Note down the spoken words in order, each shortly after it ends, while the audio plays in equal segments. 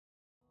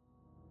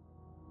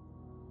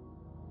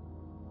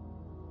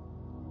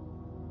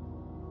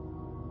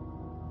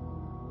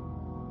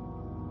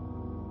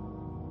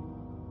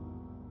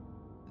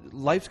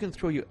life's going to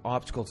throw you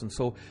obstacles. And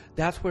so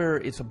that's where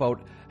it's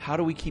about how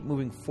do we keep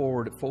moving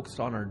forward, focused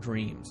on our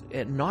dreams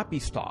and not be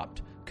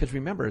stopped. Because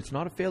remember, it's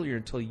not a failure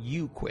until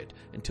you quit,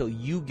 until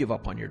you give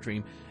up on your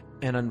dream.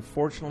 And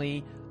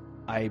unfortunately,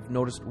 I've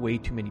noticed way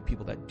too many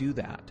people that do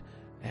that.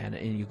 And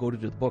you go to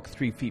the book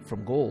 3 Feet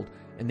from Gold,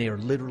 and they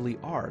literally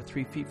are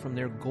 3 feet from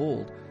their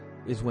gold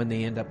is when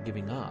they end up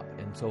giving up.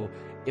 And so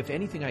if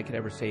anything I could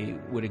ever say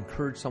would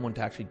encourage someone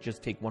to actually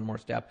just take one more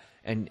step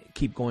and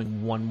keep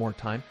going one more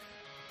time,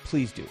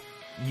 please do.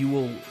 You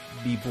will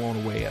be blown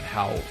away at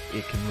how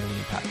it can really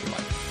impact your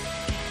life.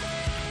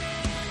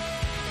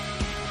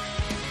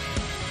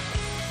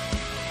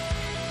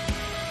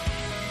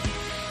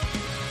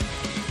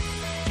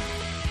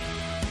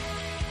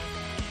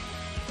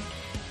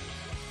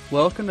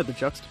 Welcome to the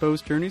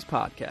Juxtaposed Journeys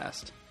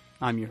podcast.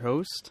 I'm your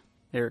host,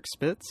 Eric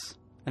Spitz,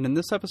 and in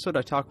this episode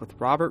I talk with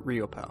Robert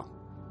Riopel.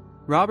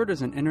 Robert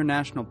is an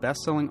international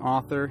best-selling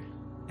author,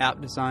 app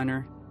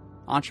designer,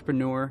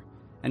 entrepreneur,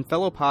 and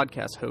fellow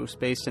podcast host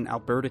based in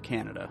Alberta,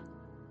 Canada.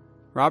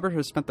 Robert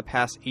has spent the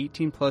past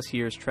 18-plus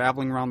years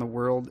traveling around the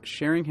world,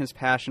 sharing his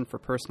passion for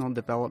personal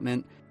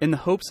development in the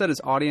hopes that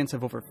his audience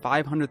of over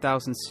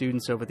 500,000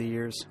 students over the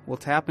years will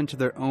tap into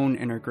their own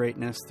inner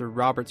greatness through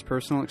Robert's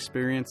personal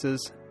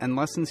experiences and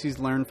lessons he's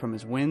learned from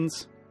his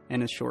wins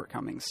and his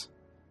shortcomings.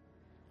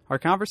 Our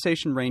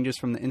conversation ranges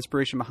from the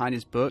inspiration behind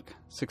his book,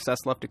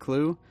 Success Left a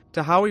Clue,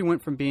 to how he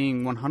went from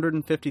being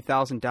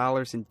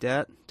 $150,000 in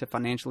debt to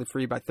financially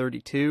free by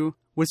 32,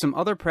 with some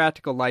other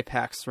practical life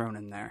hacks thrown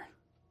in there.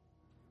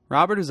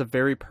 Robert is a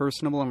very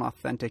personable and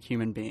authentic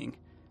human being,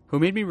 who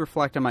made me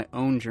reflect on my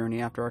own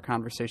journey after our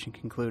conversation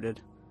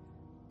concluded.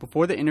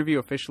 Before the interview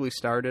officially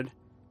started,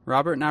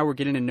 Robert and I were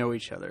getting to know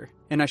each other,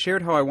 and I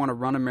shared how I want to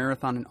run a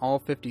marathon in all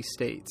 50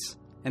 states,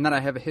 and that I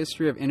have a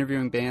history of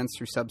interviewing bands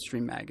through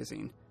Substream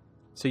magazine.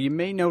 So you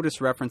may notice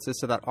references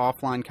to that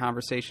offline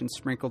conversation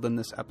sprinkled in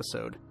this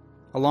episode,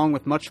 along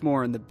with much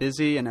more in the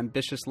busy and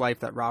ambitious life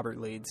that Robert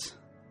leads.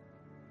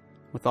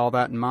 With all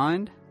that in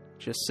mind,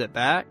 just sit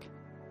back,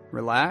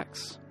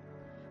 relax,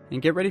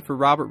 and get ready for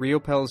Robert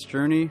Riopel's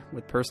journey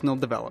with personal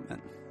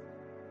development.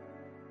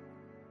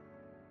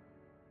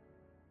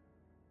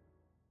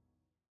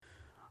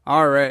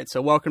 All right,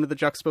 so welcome to the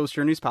Juxtaposed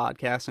Journeys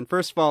podcast. And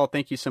first of all,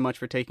 thank you so much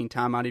for taking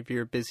time out of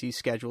your busy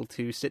schedule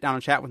to sit down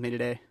and chat with me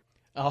today.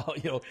 Oh,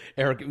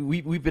 Eric,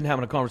 we've been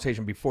having a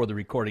conversation before the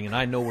recording, and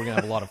I know we're going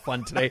to have a lot of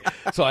fun today.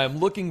 So I'm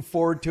looking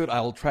forward to it.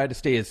 I'll try to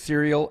stay as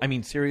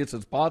serious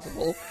as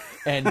possible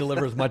and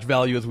deliver as much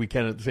value as we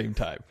can at the same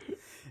time.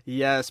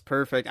 Yes,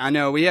 perfect. I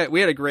know we had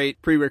a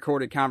great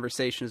pre-recorded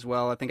conversation as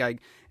well. I think I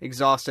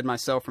exhausted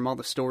myself from all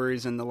the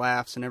stories and the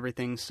laughs and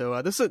everything.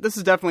 So this is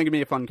definitely going to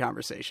be a fun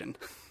conversation.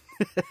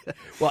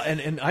 Well,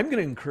 and I'm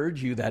going to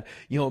encourage you that,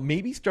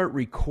 maybe start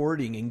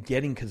recording and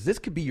because this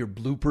could be your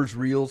bloopers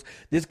reels.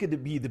 This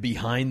could be the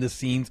behind the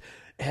scenes.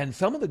 And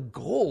some of the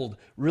gold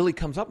really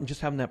comes up in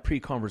just having that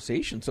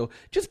pre-conversation. So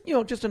just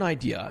an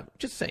idea.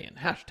 Just saying.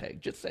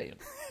 Hashtag, just saying.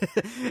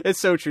 It's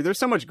so true. There's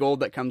so much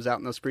gold that comes out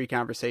in those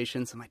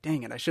pre-conversations. I'm like,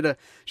 dang it, I should have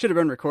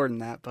been recording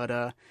that.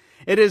 But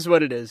it is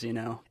what it is,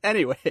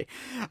 Anyway,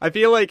 I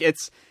feel like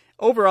it's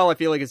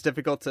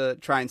difficult to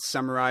try and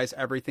summarize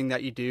everything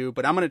that you do,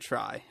 but I'm going to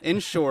try. In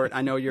short,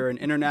 I know you're an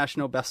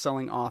international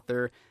best-selling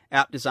author,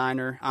 app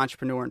designer,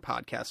 entrepreneur, and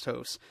podcast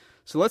host.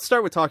 So let's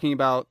start with talking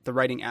about the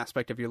writing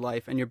aspect of your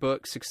life and your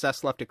book,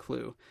 Success Left a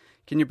Clue.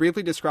 Can you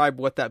briefly describe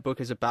what that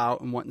book is about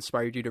and what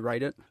inspired you to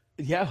write it?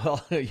 Yeah,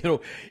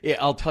 well,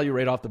 I'll tell you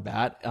right off the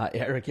bat,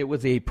 Eric, it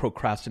was a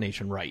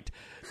procrastination right.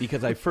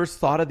 Because I first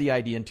thought of the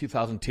idea in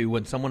 2002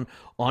 when someone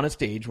on a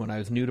stage, when I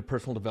was new to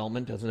personal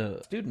development as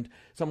a student,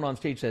 someone on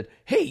stage said,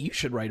 hey, you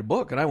should write a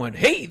book. And I went,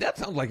 hey, that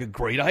sounds like a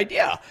great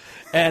idea.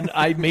 And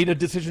I made a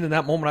decision in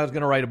that moment I was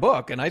going to write a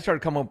book. And I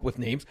started coming up with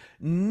names.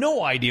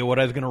 No idea what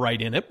I was going to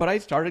write in it, but I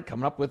started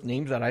coming up with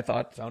names that I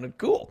thought sounded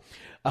cool.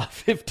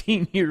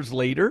 15 years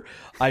later,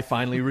 I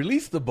finally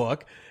released the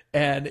book.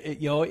 And,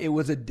 it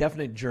was a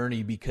definite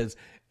journey because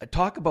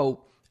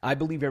I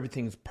believe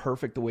everything's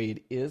perfect the way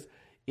it is.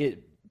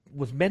 It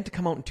was meant to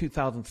come out in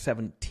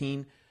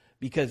 2017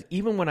 because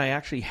even when I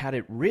actually had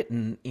it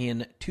written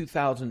in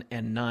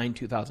 2009,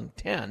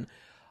 2010,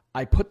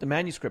 I put the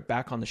manuscript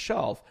back on the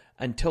shelf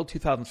until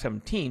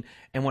 2017.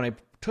 And when I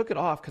took it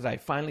off, because I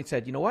finally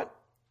said, you know what,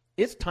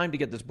 it's time to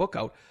get this book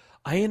out,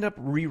 I ended up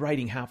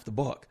rewriting half the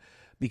book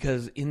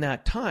because in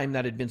that time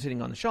that had been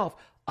sitting on the shelf,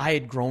 I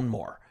had grown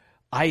more.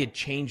 I had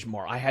changed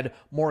more. I had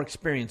more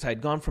experience. I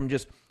had gone from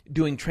just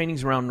doing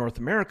trainings around North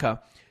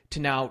America to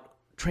now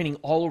training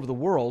all over the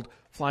world,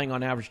 flying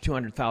on average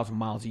 200,000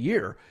 miles a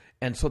year.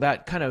 And so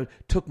that kind of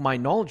took my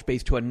knowledge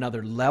base to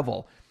another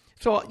level.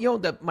 So,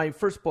 my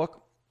first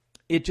book,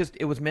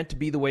 it was meant to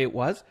be the way it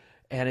was.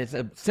 And it's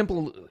a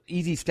simple,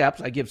 easy steps.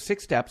 I give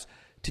 6 steps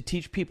to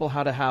teach people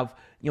how to have,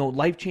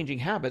 life-changing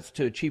habits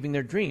to achieving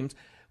their dreams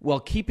while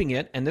keeping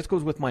it. And this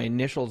goes with my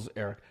initials,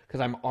 Eric, because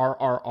I'm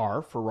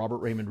RRR for Robert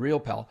Raymond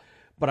Riopel.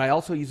 But I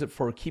also use it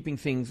for keeping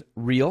things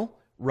real,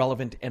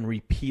 relevant, and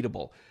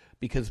repeatable.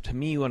 Because to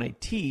me, when I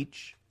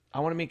teach,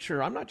 I want to make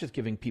sure I'm not just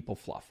giving people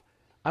fluff.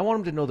 I want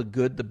them to know the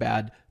good, the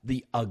bad,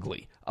 the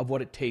ugly of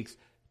what it takes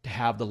to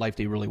have the life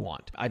they really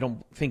want. I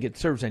don't think it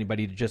serves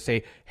anybody to just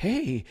say,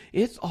 hey,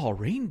 it's all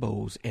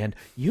rainbows and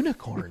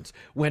unicorns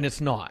when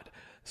it's not.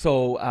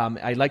 So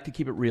I like to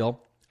keep it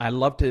real. I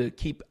love to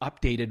keep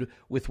updated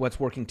with what's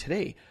working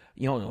today.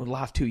 In the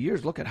last 2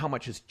 years, look at how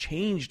much has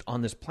changed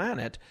on this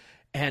planet.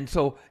 And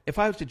so if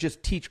I was to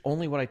just teach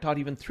only what I taught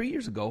even 3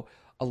 years ago,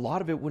 a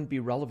lot of it wouldn't be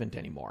relevant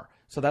anymore.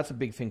 So that's a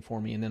big thing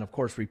for me. And then, of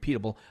course,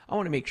 repeatable. I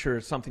want to make sure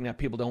it's something that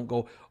people don't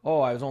go,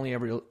 oh, I was only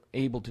ever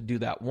able to do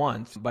that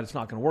once, but it's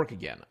not going to work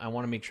again. I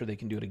want to make sure they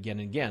can do it again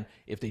and again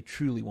if they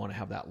truly want to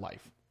have that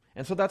life.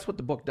 And so that's what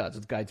the book does.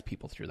 It guides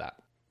people through that.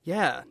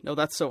 Yeah, no,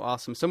 that's so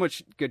awesome. So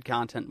much good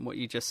content in what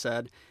you just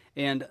said.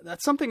 And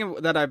that's something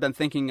that I've been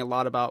thinking a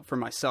lot about for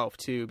myself,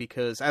 too,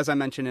 because as I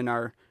mentioned in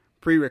our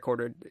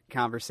pre-recorded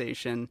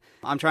conversation,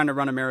 I'm trying to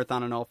run a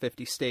marathon in all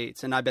 50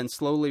 states, and I've been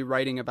slowly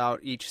writing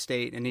about each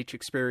state and each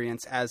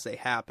experience as they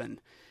happen.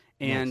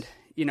 And,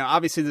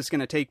 obviously this is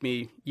going to take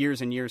me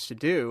years and years to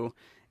do,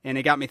 and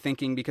it got me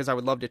thinking because I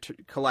would love to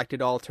collect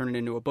it all, turn it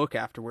into a book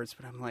afterwards,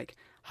 but I'm like,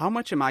 how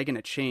much am I going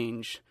to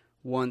change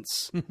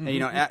once,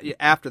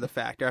 after the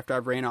fact, after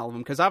I've ran all of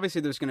them? Because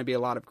obviously there's going to be a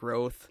lot of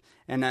growth.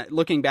 And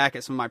looking back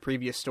at some of my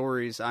previous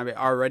stories, I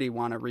already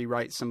want to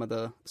rewrite some of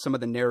the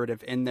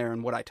narrative in there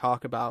and what I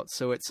talk about.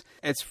 So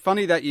it's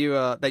funny that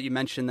you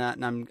mentioned that,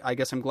 and I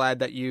guess I'm glad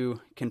that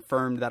you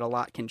confirmed that a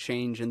lot can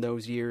change in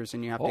those years,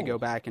 and you have to go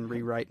back and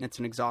rewrite, and it's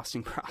an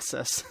exhausting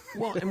process.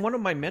 Well, and one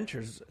of my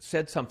mentors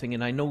said something,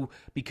 and I know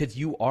because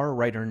you are a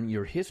writer in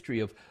your history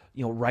of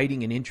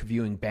writing and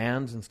interviewing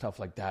bands and stuff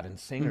like that and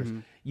singers,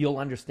 you'll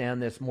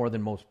understand this more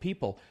than most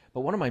people.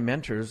 But one of my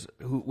mentors,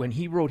 who when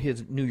he wrote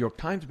his New York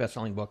Times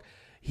bestselling book,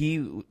 he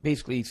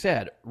basically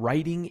said,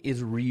 writing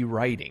is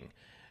rewriting.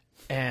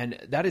 And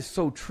that is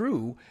so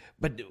true.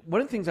 But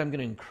one of the things I'm going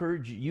to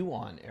encourage you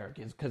on, Eric,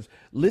 is because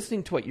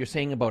listening to what you're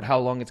saying about how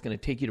long it's going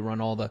to take you to run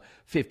all the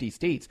 50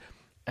 states,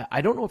 I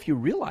don't know if you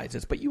realize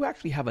this, but you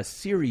actually have a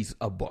series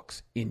of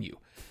books in you.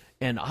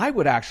 And I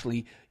would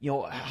actually,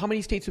 how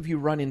many states have you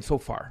run in so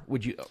far,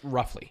 would you,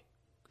 roughly?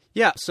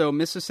 Yeah, so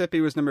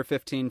Mississippi was number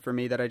 15 for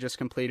me that I just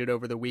completed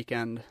over the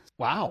weekend.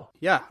 Wow.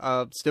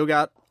 Yeah, still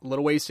got a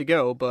little ways to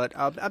go, but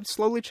I'm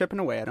slowly chipping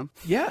away at them.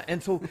 Yeah,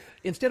 and so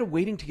instead of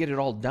waiting to get it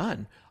all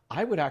done,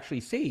 I would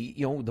actually say,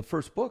 the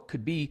first book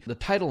could be the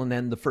title and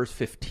then the first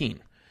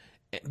 15.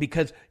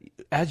 Because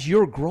as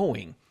you're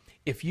growing,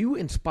 if you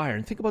inspire,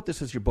 and think about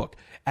this as your book,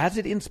 as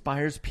it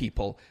inspires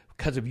people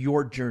because of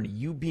your journey,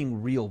 you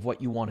being real of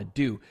what you want to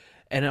do,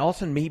 and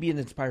also maybe it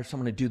inspires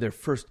someone to do their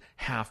first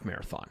half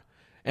marathon,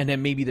 and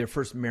then maybe their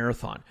first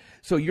marathon.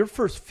 So your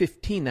first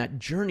 15, that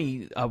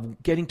journey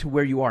of getting to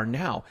where you are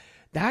now,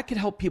 that could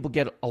help people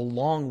get a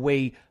long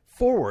way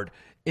forward.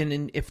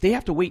 And if they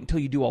have to wait until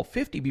you do all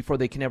 50 before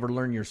they can ever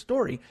learn your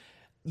story,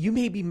 you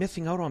may be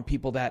missing out on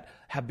people that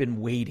have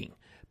been waiting,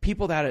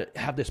 people that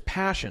have this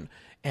passion,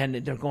 and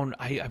they're going,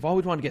 I've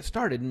always wanted to get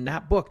started, and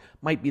that book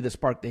might be the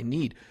spark they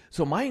need.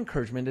 So my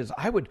encouragement is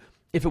I would,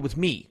 if it was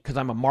me, because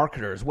I'm a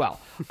marketer as well,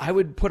 I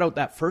would put out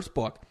that first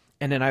book,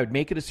 and then I would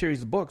make it a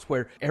series of books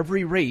where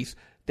every race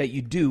that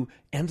you do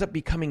ends up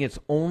becoming its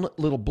own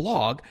little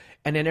blog,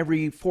 and then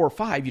every 4 or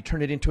 5, you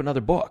turn it into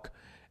another book.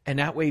 And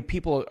that way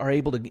people are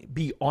able to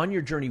be on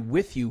your journey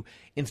with you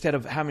instead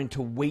of having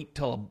to wait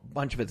till a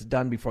bunch of it's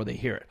done before they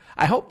hear it.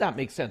 I hope that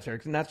makes sense,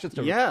 Eric. And that's just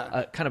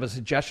a kind of a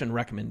suggestion,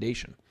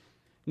 recommendation.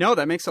 No,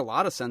 that makes a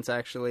lot of sense,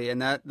 actually. And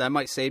that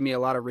might save me a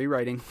lot of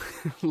rewriting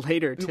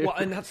later, too. Well,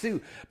 and that's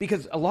too,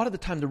 because a lot of the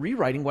time the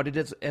rewriting, what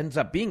it ends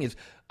up being is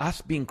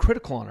us being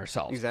critical on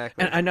ourselves.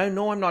 Exactly. And I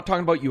know I'm not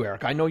talking about you,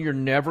 Eric. I know you're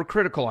never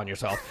critical on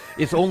yourself.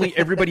 It's only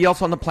everybody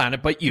else on the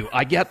planet but you.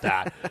 I get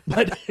that.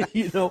 But,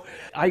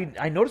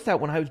 I noticed that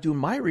when I was doing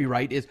my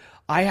rewrite is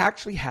I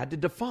actually had to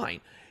define,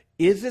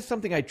 is this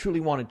something I truly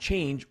want to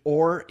change,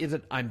 or is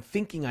it I'm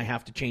thinking I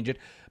have to change it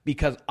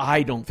because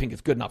I don't think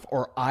it's good enough,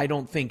 or I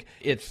don't think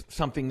it's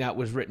something that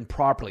was written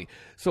properly.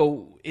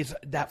 So it's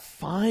that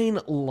fine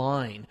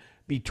line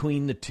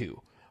between the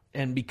two.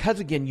 And because,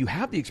 again, you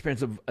have the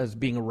experience of as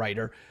being a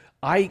writer,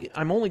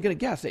 I'm only going to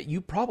guess that you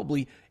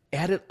probably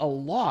edit a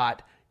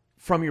lot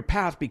from your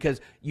past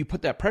because you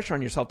put that pressure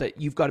on yourself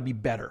that you've got to be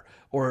better,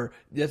 or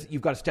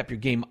you've got to step your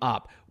game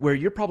up, where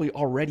you're probably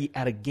already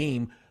at a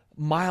game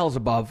miles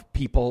above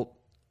people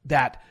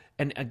that,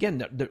 and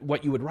again,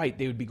 what you would write,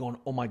 they would be going,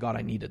 oh my God,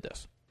 I needed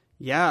this.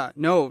 Yeah,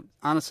 no,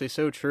 honestly,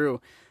 so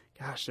true.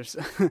 Gosh, there's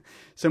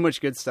so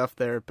much good stuff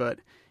there. But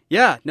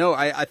yeah, no,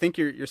 I think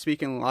you're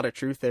speaking a lot of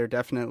truth there,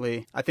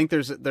 definitely. I think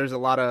there's a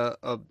lot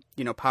of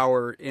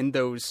power in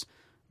those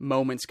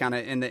moments, kind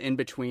of in the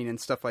in-between and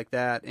stuff like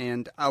that,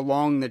 and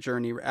along the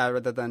journey rather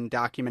than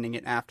documenting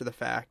it after the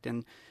fact.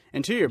 And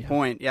to your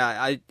point,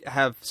 I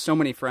have so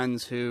many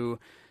friends who,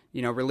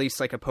 release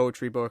like a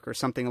poetry book or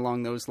something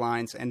along those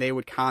lines, and they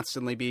would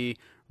constantly be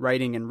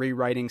writing and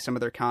rewriting some of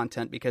their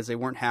content because they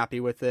weren't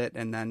happy with it,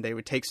 and then they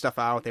would take stuff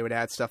out, they would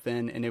add stuff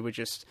in, and it would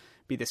just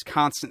be this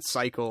constant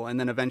cycle. And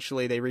then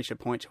eventually they reach a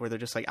point where they're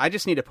just like, I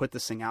just need to put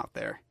this thing out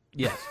there.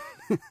 Yes.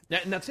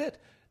 And that's it.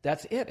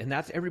 That's it. And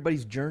that's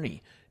everybody's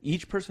journey.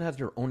 Each person has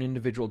their own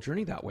individual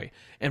journey that way.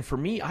 And for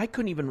me, I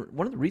couldn't even,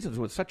 one of the reasons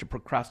it was such a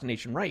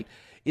procrastination right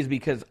is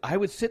because I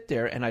would sit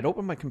there and I'd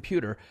open my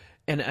computer,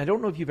 and I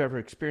don't know if you've ever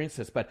experienced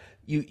this, but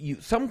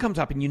something comes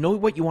up and you know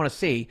what you want to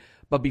say,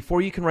 but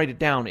before you can write it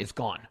down, it's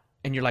gone.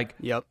 And you're like,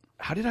 yep.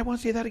 How did I want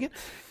to say that again?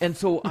 And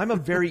so I'm a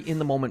very in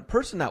the moment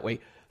person that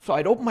way. So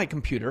I'd open my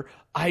computer,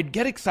 I'd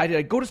get excited,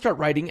 I'd go to start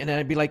writing, and then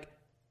I'd be like,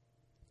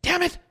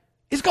 damn it,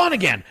 it's gone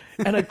again.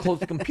 And I'd close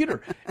the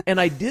computer.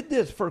 And I did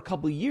this for a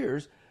couple of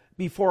years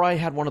before I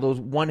had one of those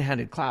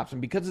one-handed claps.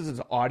 And because this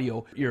is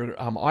audio, your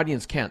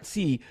audience can't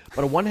see,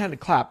 but a one-handed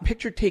clap,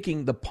 picture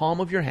taking the palm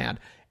of your hand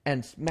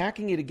and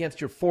smacking it against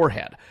your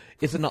forehead.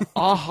 It's an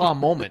aha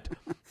moment.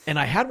 And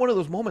I had one of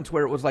those moments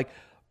where it was like,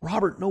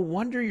 Robert, no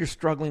wonder you're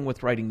struggling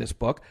with writing this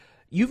book.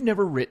 You've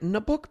never written a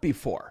book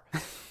before.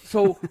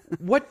 So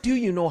what do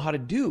you know how to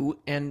do?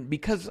 And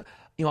because,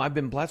 I've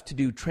been blessed to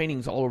do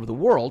trainings all over the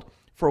world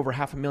for over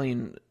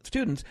 500,000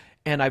 students,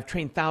 and I've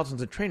trained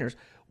thousands of trainers.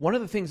 One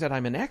of the things that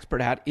I'm an expert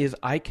at is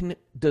I can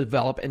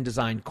develop and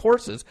design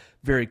courses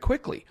very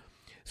quickly.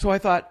 So I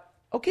thought,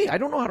 okay, I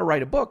don't know how to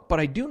write a book, but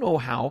I do know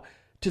how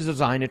to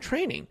design a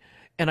training.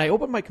 And I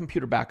opened my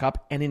computer back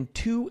up, and in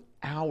 2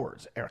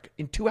 hours, Eric,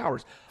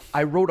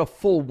 I wrote a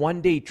full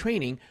one-day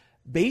training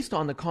based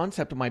on the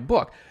concept of my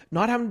book,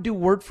 not having to do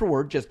word for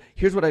word, just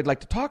here's what I'd like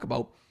to talk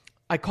about.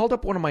 I called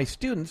up one of my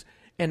students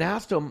and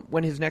asked him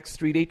when his next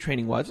 3-day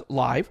training was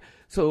live.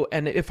 So,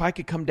 and if I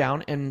could come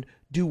down and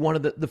do one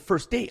of the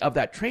first day of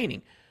that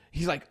training.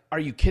 He's like, are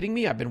you kidding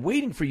me? I've been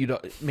waiting for you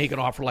to make an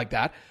offer like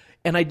that.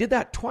 And I did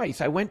that twice.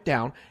 I went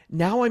down.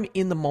 Now I'm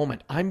in the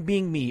moment. I'm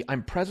being me.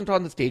 I'm present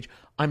on the stage.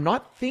 I'm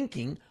not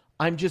thinking.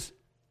 I'm just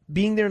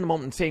being there in the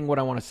moment and saying what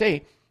I want to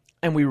say.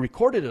 And we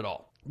recorded it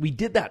all. We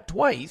did that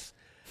twice.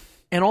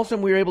 And all of a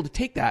sudden we were able to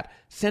take that,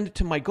 send it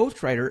to my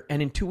ghostwriter,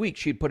 and in 2 weeks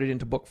she'd put it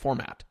into book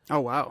format. Oh,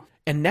 wow.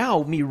 And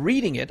now me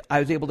reading it, I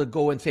was able to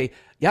go and say,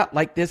 yeah,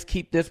 like this,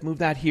 keep this, move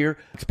that here,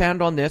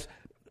 expand on this.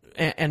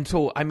 And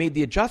so I made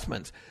the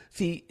adjustments.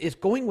 See, it's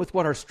going with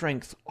what our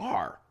strengths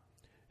are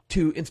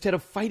to, instead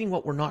of fighting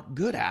what we're not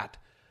good at,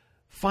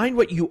 find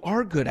what you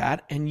are good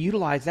at and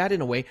utilize that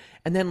in a way,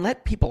 and then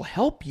let people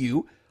help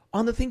you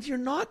on the things you're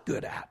not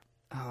good at.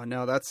 Oh,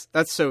 no, that's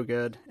so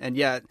good. And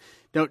yet,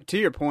 to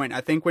your point,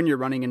 I think when you're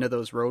running into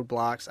those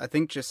roadblocks, I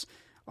think just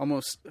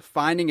almost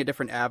finding a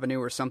different avenue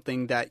or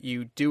something that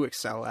you do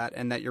excel at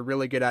and that you're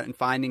really good at, and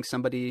finding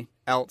somebody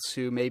else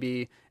who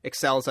maybe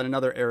excels at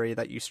another area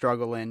that you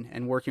struggle in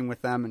and working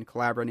with them and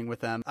collaborating with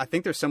them. I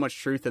think there's so much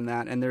truth in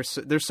that, and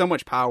there's so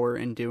much power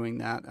in doing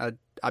that.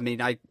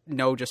 I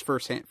know just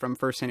from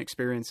firsthand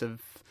experience of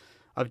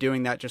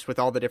doing that just with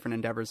all the different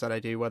endeavors that I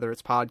do, whether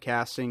it's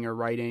podcasting or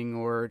writing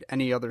or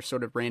any other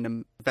sort of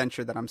random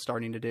venture that I'm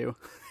starting to do.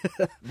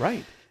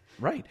 Right.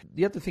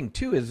 The other thing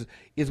too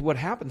is what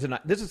happens, and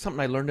this is something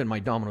I learned in my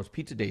Domino's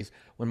Pizza days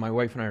when my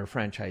wife and I were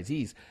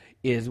franchisees,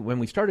 is when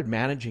we started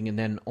managing and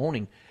then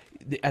owning,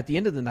 at the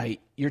end of the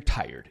night, you're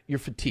tired, you're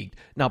fatigued.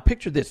 Now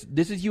picture this.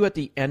 This is you at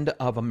the end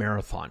of a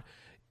marathon.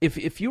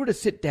 If you were to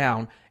sit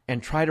down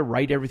and try to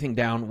write everything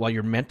down while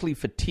you're mentally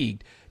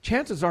fatigued,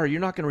 chances are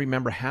you're not going to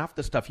remember half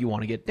the stuff you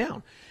want to get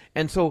down.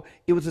 And so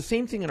it was the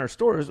same thing in our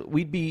stores.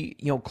 We'd be,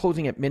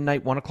 closing at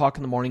midnight, 1 o'clock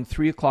in the morning,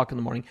 3 o'clock in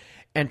the morning,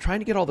 and trying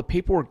to get all the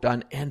paperwork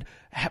done and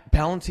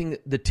balancing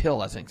the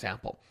till as an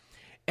example.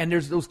 And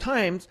there's those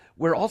times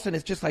where all of a sudden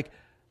it's just like,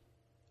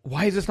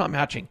 why is this not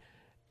matching?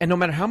 And no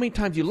matter how many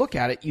times you look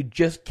at it, you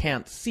just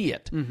can't see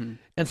it. Mm-hmm.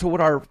 And so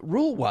what our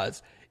rule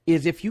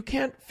is if you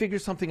can't figure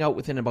something out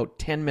within about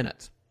 10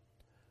 minutes,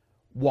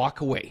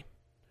 walk away.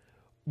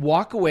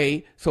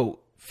 So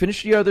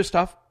finish your other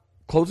stuff,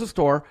 close the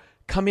store,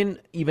 come in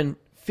even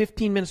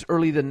 15 minutes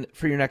early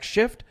for your next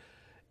shift.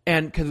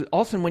 And because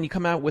all of a sudden when you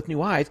come out with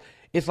new eyes,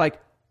 it's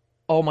like,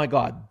 oh my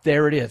God,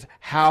 there it is.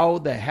 How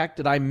the heck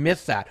did I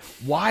miss that?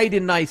 Why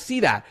didn't I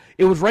see that?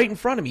 It was right in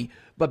front of me.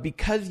 But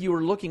because you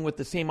were looking with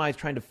the same eyes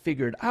trying to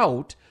figure it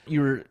out,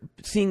 you were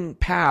seeing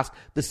past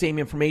the same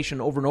information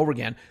over and over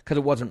again because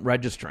it wasn't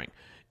registering.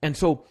 And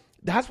so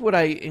that's what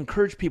I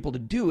encourage people to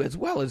do as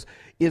well,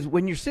 is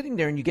when you're sitting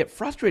there and you get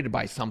frustrated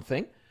by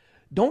something,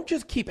 don't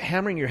just keep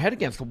hammering your head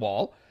against the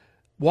wall.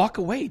 Walk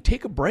away,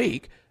 take a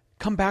break,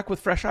 come back with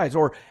fresh eyes,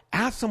 or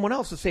ask someone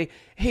else to say,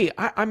 hey,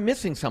 I'm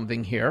missing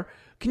something here.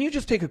 Can you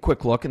just take a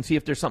quick look and see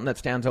if there's something that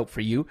stands out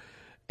for you?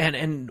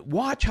 And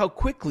watch how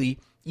quickly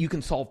you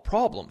can solve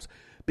problems.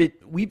 But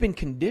we've been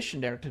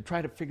conditioned, Eric, to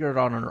try to figure it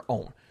out on our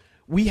own.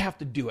 We have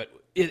to do it.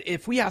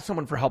 If we ask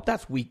someone for help,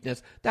 that's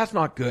weakness. That's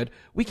not good.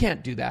 We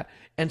can't do that.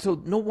 And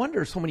so no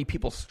wonder so many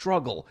people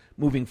struggle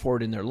moving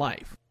forward in their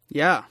life.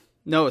 Yeah.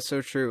 No, it's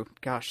so true.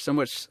 Gosh, so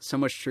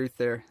much truth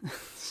there.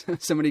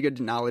 So many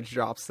good knowledge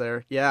drops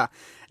there. Yeah.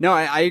 No,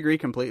 I agree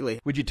completely.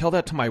 Would you tell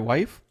that to my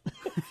wife?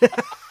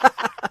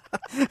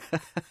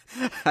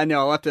 I know.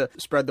 I'll have to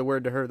spread the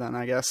word to her then,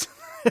 I guess.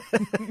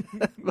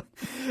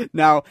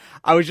 Now,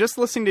 I was just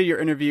listening to your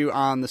interview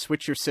on the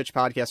Switch Your Sitch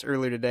podcast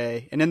earlier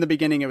today, and in the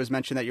beginning it was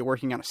mentioned that you're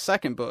working on a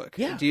second book.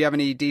 Yeah. Do you have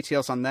any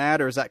details on that,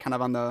 or is that kind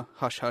of on the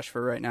hush-hush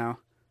for right now?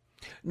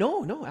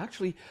 No,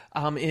 actually,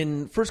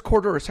 in first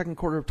quarter or second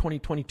quarter of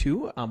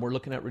 2022, we're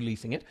looking at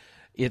releasing it.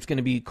 It's going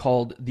to be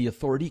called The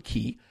Authority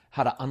Key,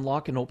 How to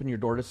Unlock and Open Your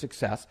Door to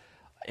Success.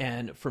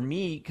 And for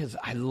me, because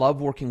I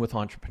love working with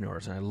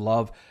entrepreneurs and I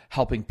love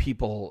helping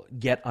people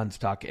get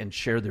unstuck and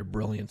share their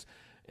brilliance.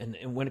 And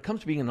when it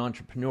comes to being an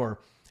entrepreneur,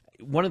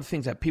 one of the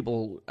things that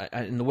people,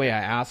 in the way I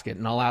ask it,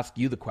 and I'll ask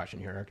you the question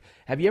here, Eric,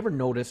 have you ever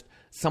noticed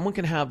someone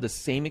can have the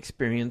same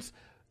experience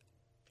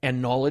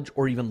and knowledge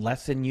or even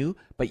less than you,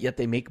 but yet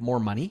they make more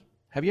money?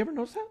 Have you ever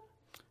noticed that?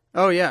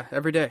 Oh, yeah,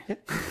 every day.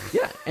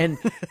 Yeah. And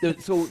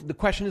so the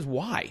question is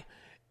why?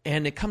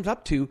 And it comes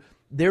up to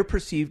they're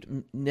perceived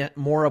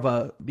more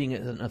of being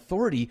an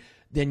authority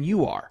than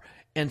you are.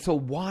 And so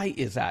why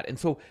is that? And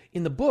so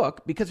in the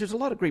book, because there's a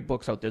lot of great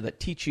books out there that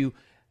teach you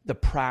the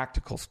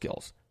practical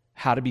skills,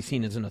 how to be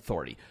seen as an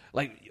authority.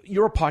 Like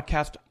you're a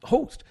podcast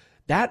host.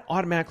 That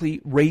automatically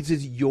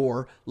raises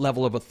your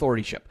level of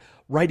authorship.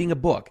 Writing a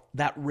book,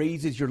 that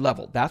raises your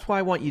level. That's why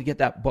I want you to get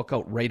that book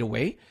out right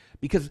away,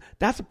 because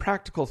that's a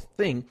practical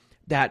thing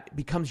that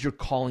becomes your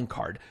calling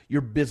card,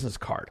 your business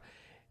card.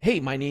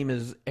 Hey, my name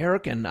is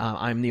Eric, and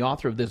I'm the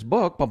author of this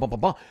book, blah, blah, blah,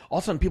 blah. All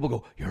of a sudden people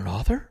go, you're an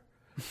author?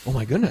 Oh,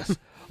 my goodness.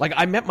 Like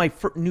I met my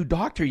new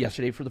doctor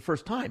yesterday for the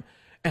first time,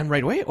 and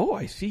right away, oh,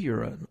 I see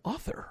you're an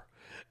author.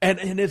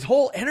 And his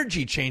whole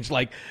energy changed.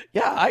 Like,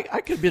 yeah,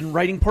 I could have been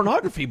writing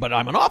pornography, but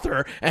I'm an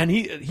author. And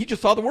he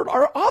just saw the word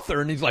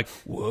author, and he's like,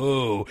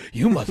 whoa,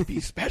 you must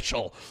be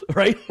special,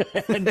 right?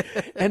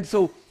 And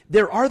so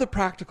there are the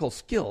practical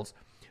skills.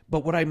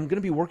 But what I'm going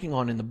to be working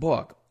on in the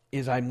book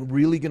is I'm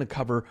really going to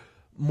cover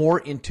more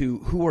into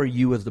who are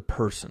you as the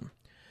person.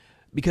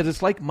 Because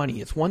it's like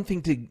money. It's one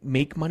thing to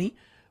make money,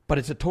 but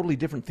it's a totally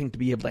different thing to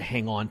be able to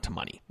hang on to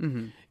money.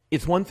 Mm-hmm.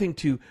 It's one thing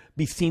to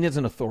be seen as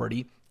an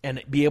authority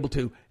and be able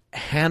to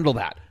handle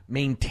that,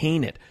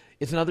 maintain it.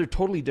 It's another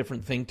totally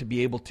different thing to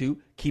be able to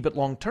keep it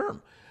long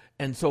term.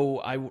 And so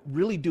I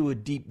really do a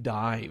deep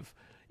dive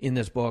in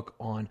this book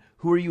on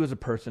who are you as a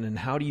person and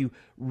how do you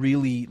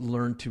really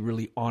learn to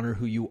really honor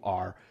who you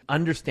are,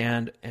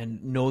 understand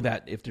and know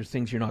that if there's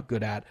things you're not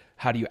good at,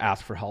 how do you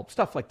ask for help,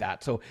 stuff like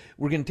that. So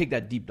we're going to take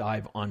that deep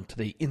dive onto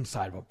the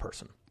inside of a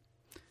person.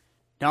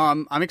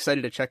 No, I'm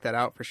excited to check that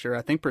out for sure.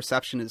 I think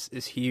perception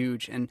is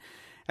huge. And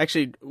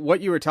actually,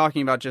 what you were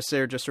talking about just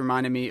there just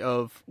reminded me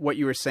of what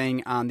you were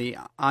saying on the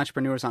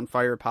Entrepreneurs on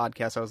Fire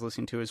podcast I was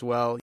listening to as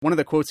well. One of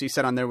the quotes you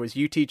said on there was,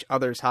 you teach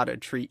others how to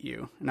treat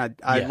you. And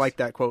I Yes. like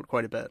that quote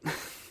quite a bit.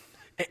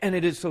 And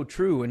it is so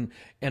true.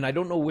 And I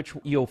don't know which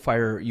EO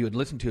Fire you had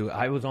listened to.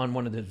 I was on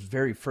one of the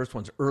very first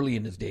ones early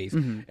in his days.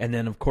 Mm-hmm. And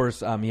then, of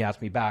course, he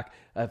asked me back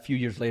a few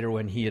years later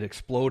when he had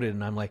exploded.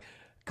 And I'm like,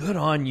 good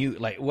on you.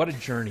 Like, what a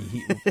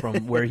journey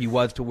from where he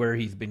was to where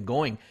he's been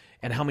going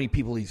and how many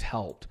people he's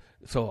helped.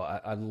 So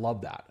I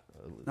love that.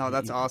 No,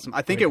 that's awesome.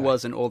 I think it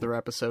was an older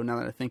episode now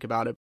that I think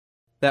about it.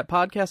 That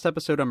podcast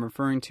episode I'm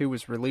referring to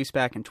was released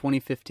back in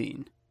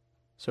 2015.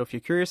 So if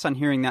you're curious on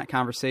hearing that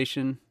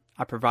conversation,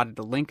 I provided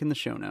a link in the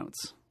show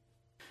notes.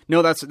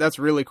 No, that's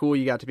really cool.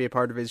 You got to be a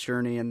part of his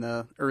journey in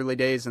the early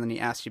days, and then he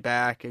asked you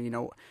back, and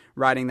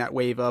riding that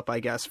wave up, I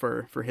guess,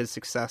 for his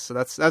success. So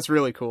that's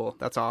really cool.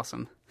 That's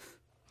awesome.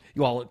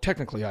 Well,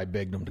 technically, I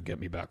begged him to get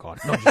me back on.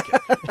 No, I'm just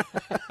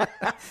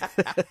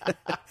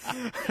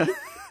kidding.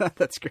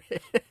 That's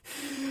great.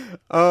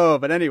 Oh,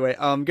 but anyway,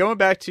 going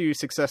back to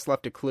Success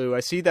Left a Clue,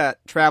 I see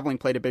that traveling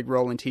played a big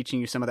role in teaching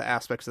you some of the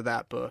aspects of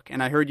that book.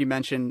 And I heard you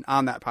mention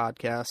on that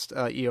podcast,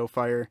 EO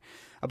Fire,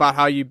 about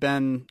how you've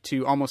been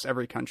to almost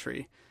every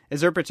country. Is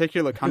there a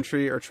particular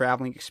country or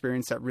traveling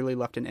experience that really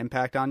left an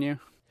impact on you?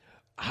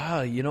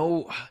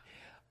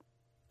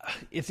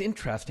 It's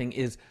interesting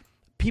is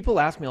people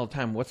ask me all the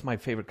time, what's my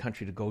favorite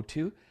country to go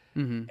to?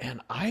 Mm-hmm. And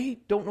I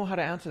don't know how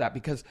to answer that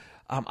because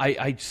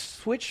I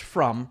switched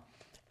from,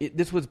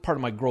 this was part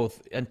of my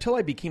growth. Until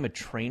I became a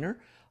trainer,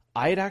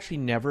 I had actually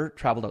never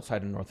traveled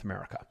outside of North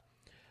America.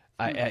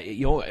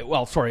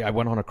 I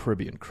went on a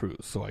Caribbean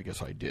cruise, so I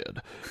guess I did.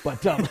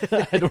 But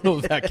I don't know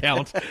if that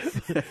counts.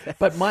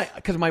 But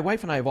because my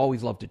wife and I have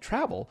always loved to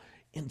travel,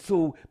 and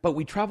so, but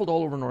we traveled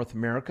all over North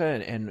America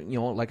and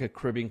like a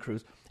Caribbean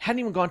cruise. Hadn't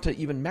even gone to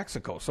even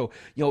Mexico. So,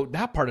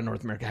 that part of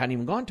North America hadn't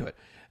even gone to it.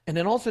 And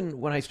then all of a sudden,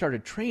 when I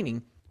started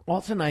training, all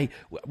of a sudden I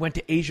went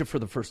to Asia for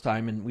the first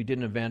time, and we did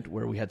an event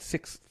where we had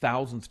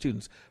 6,000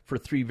 students for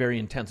 3 very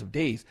intensive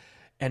days.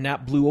 And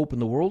that blew open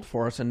the world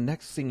for us. And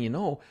next thing you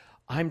know,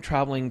 I'm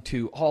traveling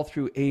to all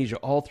through Asia,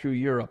 all through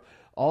Europe,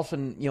 all of a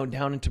sudden,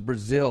 down into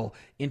Brazil,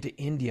 into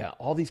India,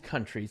 all these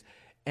countries.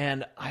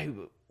 And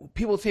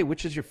people would say,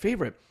 which is your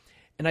favorite?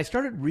 And I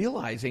started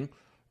realizing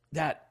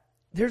that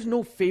there's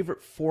no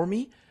favorite for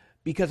me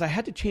because I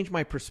had to change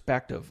my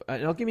perspective.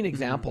 And I'll give you an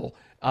example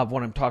of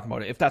what I'm talking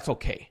about, if that's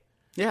okay.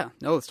 Yeah,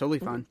 no, it's totally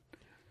fine.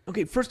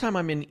 Okay, first time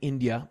I'm in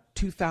India,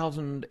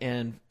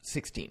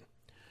 2016.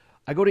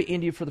 I go to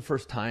India for the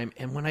first time,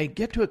 and when I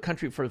get to a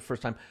country for the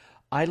first time,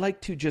 I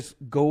like to just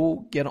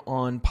go get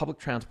on public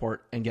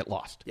transport and get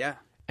lost. Yeah.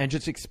 And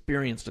just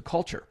experience the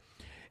culture.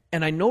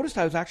 And I noticed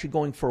I was actually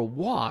going for a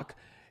walk,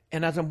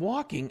 and as I'm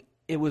walking,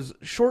 it was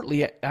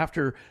shortly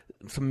after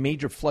some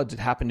major floods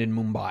that happened in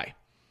Mumbai.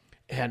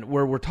 And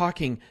where we're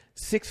talking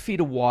 6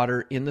 feet of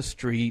water in the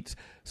streets,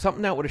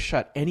 something that would have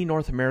shut any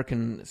North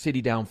American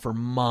city down for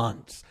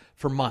months.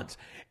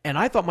 And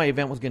I thought my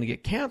event was going to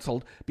get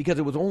canceled because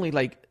it was only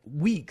like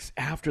weeks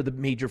after the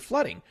major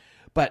flooding.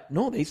 But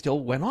no, they still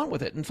went on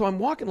with it. And so I'm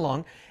walking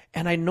along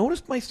and I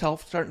noticed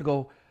myself starting to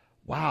go,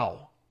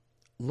 wow,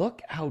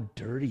 look how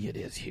dirty it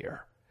is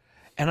here.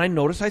 And I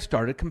noticed I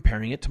started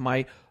comparing it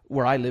to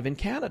where I live in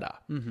Canada.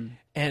 Mm-hmm.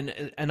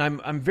 And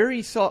I'm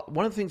very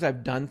one of the things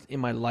I've done in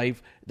my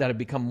life that I've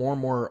become more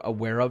and more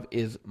aware of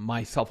is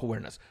my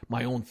self-awareness,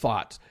 my own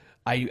thoughts.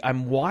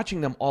 I'm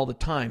watching them all the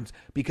times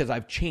because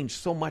I've changed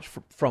so much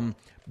from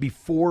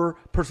before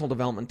personal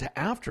development to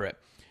after it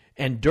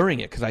and during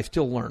it, because I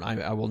still learn.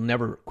 I will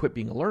never quit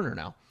being a learner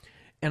now.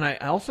 And I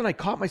all of a sudden I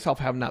caught myself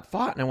having that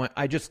thought, and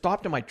I just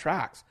stopped in my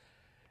tracks.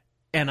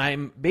 And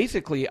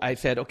I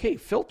said, okay,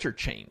 filter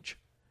change.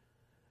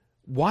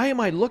 Why am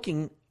I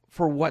looking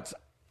for what's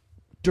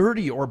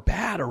dirty or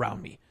bad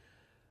around me?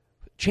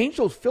 Change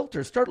those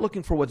filters. Start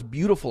looking for what's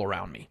beautiful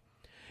around me.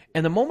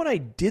 And the moment I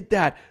did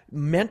that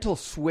mental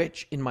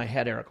switch in my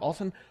head, Eric, all of a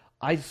sudden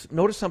I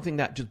noticed something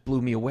that just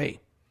blew me away.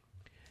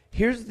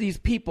 Here's these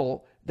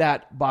people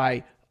that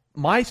by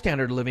my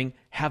standard of living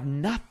have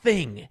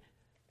nothing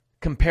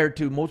compared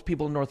to most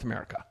people in North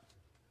America.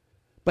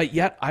 But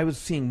yet I was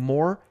seeing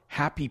more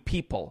happy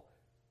people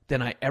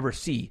than I ever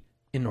see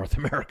in North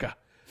America.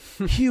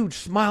 Huge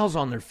smiles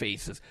on their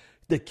faces.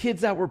 The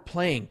kids that were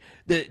playing,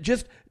 the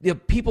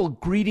people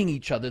greeting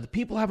each other, the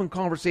people having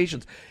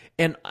conversations.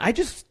 And I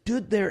just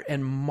stood there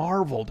and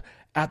marveled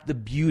at the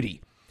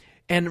beauty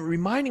and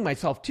reminding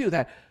myself too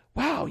that,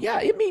 wow, yeah,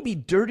 it may be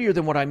dirtier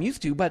than what I'm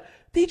used to, but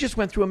they just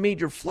went through a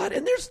major flood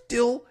and they're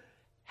still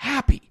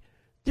happy.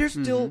 They're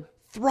still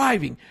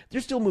thriving. They're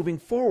still moving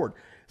forward.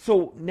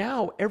 So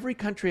now every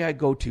country I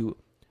go to,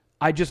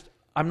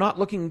 I'm not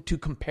looking to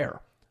compare.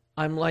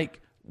 I'm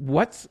like,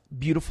 what's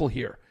beautiful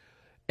here?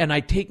 And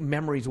I take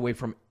memories away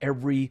from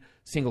every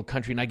single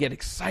country. And I get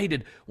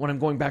excited when I'm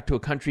going back to a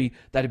country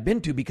that I've been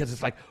to because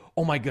it's like,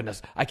 oh my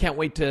goodness, I can't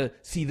wait to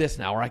see this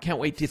now, or I can't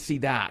wait to see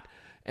that.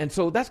 And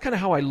so that's kind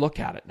of how I look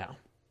at it now.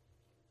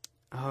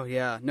 Oh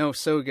yeah, no,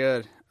 so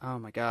good. Oh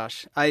my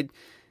gosh. I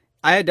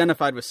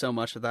identified with so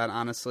much of that,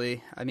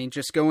 honestly. I mean,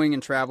 just going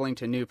and traveling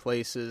to new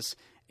places,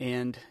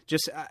 and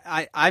just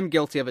I'm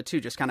guilty of it too,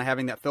 just kind of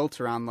having that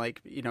filter on,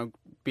 like, you know,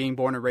 being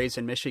born and raised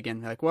in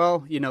Michigan. Like,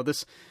 well, you know,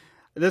 this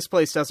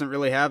place doesn't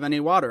really have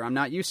any water. I'm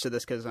not used to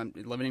this because I'm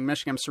living in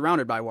Michigan. I'm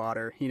surrounded by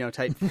water, you know,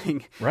 type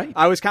thing. Right.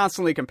 I was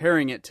constantly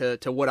comparing it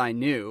to what I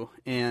knew.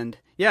 And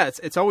yeah,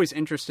 it's always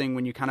interesting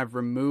when you kind of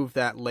remove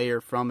that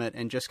layer from it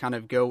and just kind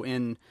of go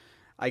in,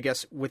 I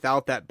guess,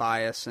 without that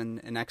bias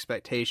and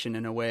expectation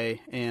in a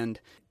way. And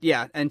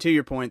yeah, and to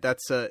your point,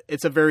 it's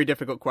a very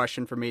difficult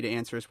question for me to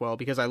answer as well,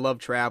 because I love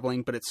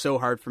traveling, but it's so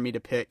hard for me to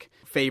pick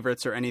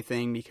favorites or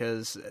anything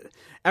because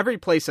every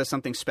place has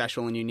something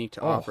special and unique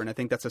to offer. And I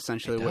think that's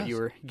essentially what you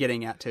were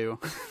getting at too.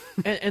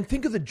 and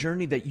think of the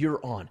journey that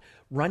you're on,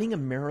 running a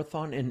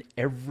marathon in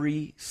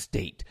every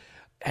state.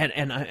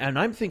 And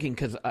I'm thinking,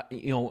 because,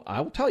 you know,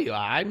 I will tell you,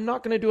 I'm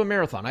not going to do a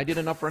marathon. I did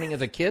enough running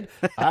as a kid.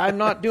 I'm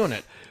not doing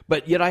it.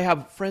 But yet I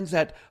have friends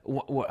that,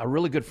 a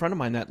really good friend of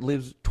mine that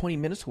lives 20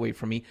 minutes away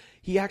from me,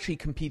 he actually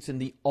competes in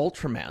the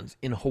Ultramans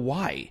in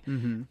Hawaii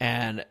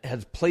and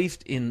has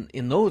placed in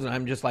those. And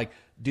I'm just like,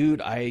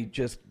 dude,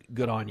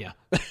 good on you.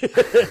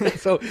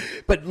 So,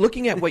 but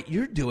looking at what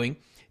you're doing,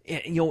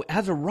 you know,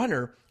 as a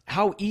runner,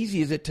 how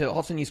easy is it to all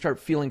of a sudden you start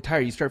feeling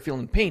tired, you start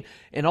feeling pain,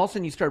 and all of a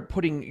sudden you start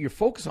putting your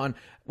focus on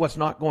what's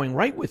not going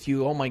right with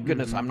you. Oh my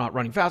goodness, I'm not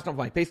running fast enough,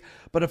 my pace.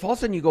 But if all of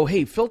a sudden you go,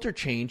 hey, filter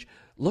change,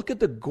 look at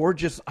the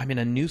gorgeous, I'm in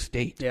a new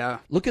state. Yeah.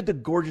 Look at the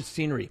gorgeous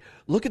scenery.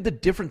 Look at the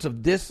difference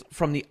of this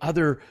from the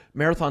other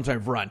marathons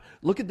I've run.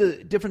 Look at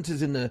the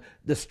differences in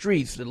the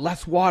streets, the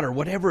less water,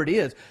 whatever it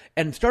is,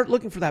 and start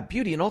looking for that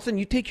beauty. And all of a sudden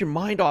you take your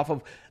mind off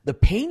of the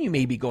pain you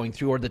may be going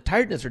through or the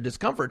tiredness or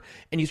discomfort,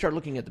 and you start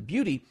looking at the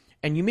beauty.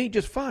 And you may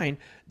just find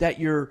that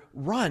your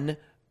run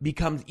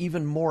becomes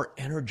even more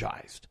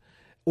energized,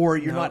 or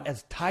you're not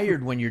as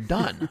tired when you're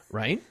done,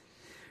 right?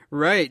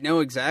 Right.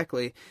 No,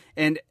 exactly.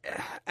 And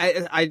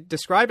I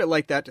describe it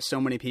like that to so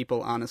many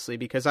people, honestly,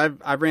 because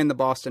I've ran the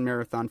Boston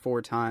Marathon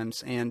 4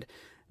 times, and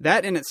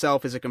that in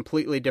itself is a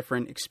completely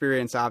different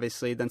experience,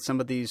 obviously, than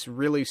some of these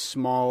really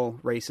small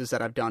races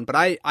that I've done. But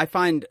I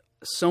find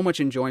so much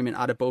enjoyment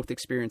out of both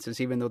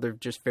experiences, even though they're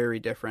just very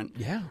different.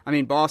 Yeah. I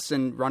mean,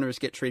 Boston runners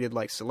get treated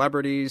like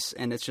celebrities,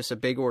 and it's just a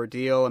big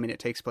ordeal. I mean, it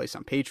takes place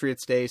on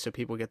Patriots Day, so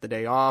people get the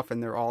day off,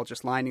 and they're all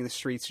just lining the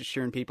streets, just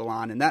cheering people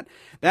on. And that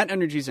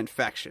energy is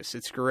infectious.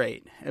 It's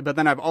great. But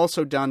then I've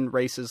also done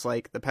races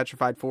like the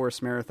Petrified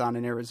Forest Marathon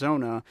in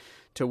Arizona,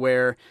 to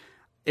where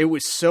it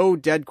was so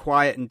dead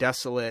quiet and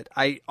desolate.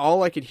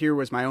 All I could hear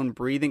was my own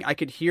breathing. I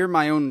could hear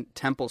my own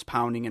temples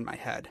pounding in my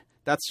head.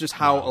 That's just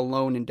how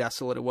alone and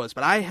desolate it was.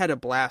 But I had a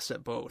blast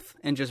at both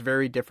in just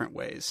very different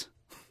ways.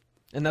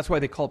 And that's why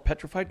they call it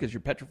petrified, because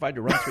you're petrified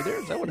to run through there?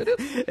 Is that what it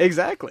is?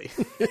 Exactly.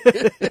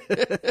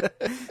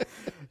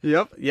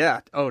 Yep.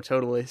 Yeah. Oh,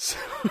 totally. So,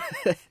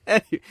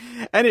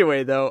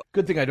 anyway, though.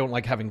 Good thing I don't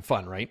like having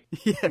fun, right?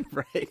 Yeah,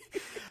 right.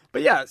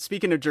 But yeah,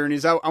 speaking of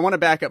journeys, I want to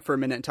back up for a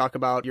minute and talk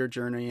about your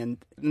journey. And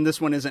this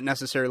one isn't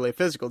necessarily a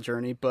physical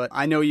journey, but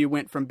I know you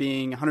went from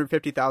being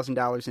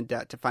 $150,000 in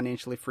debt to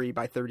financially free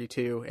by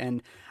 32.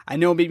 And I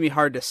know it made me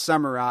hard to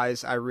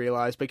summarize, I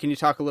realize, but can you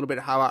talk a little bit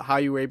how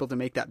you were able to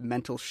make that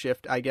mental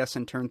shift, I guess,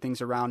 and turn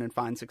things around and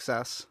find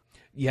success?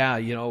 Yeah,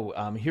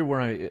 here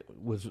where I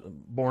was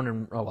born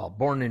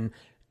in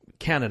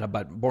Canada,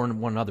 but born in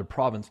one other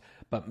province.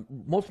 But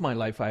most of my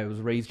life, I was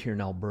raised here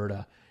in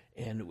Alberta,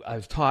 and I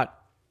was taught,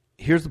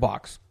 here's the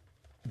box.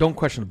 Don't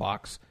question the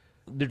box.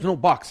 There's no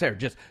box there.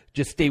 Just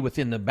stay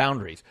within the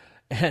boundaries.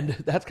 And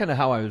that's kind of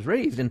how I was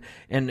raised.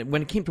 And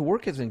when it came to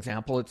work, as an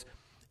example, it's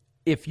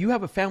if you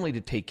have a family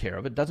to take care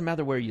of, it doesn't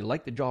matter whether you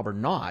like the job or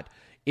not.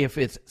 If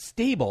it's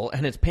stable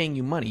and it's paying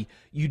you money,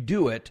 you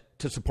do it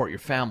to support your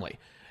family.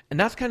 And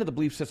that's kind of the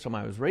belief system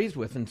I was raised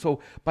with. And so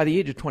by the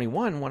age of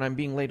 21, when I'm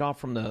being laid off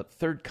from the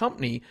third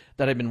company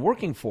that I've been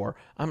working for,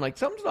 I'm like,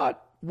 something's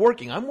not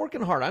working. I'm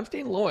working hard. I'm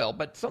staying loyal,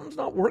 but something's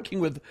not working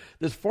with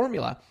this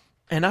formula.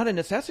 And out of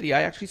necessity,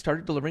 I actually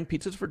started delivering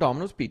pizzas for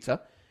Domino's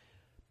Pizza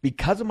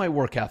because of my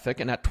work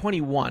ethic. And at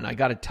 21, I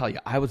got to tell you,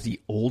 I was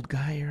the old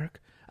guy, Eric.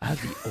 I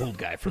was the old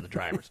guy for the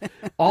drivers.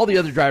 All the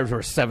other drivers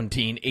were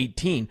 17,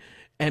 18.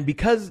 And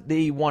because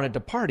they wanted to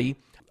party,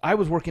 I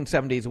was working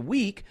 7 days a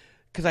week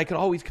because I could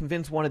always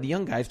convince one of the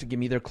young guys to give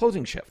me their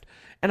closing shift.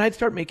 And I'd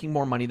start making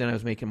more money than I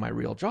was making my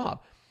real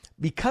job.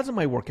 Because of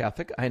my work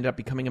ethic, I ended up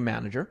becoming a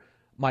manager.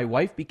 My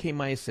wife became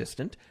my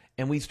assistant,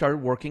 and we started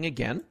working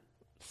again,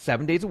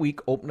 7 days a week,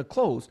 open to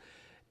close.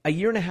 A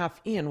year and a half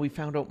in, we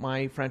found out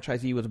my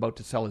franchisee was about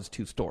to sell his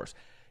 2 stores.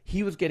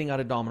 He was getting out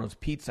of Domino's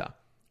Pizza.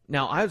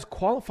 Now, I was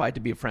qualified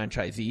to be a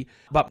franchisee,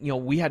 but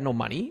we had no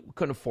money, we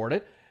couldn't afford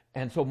it.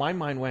 And so my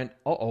mind went,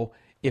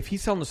 if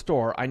he's selling the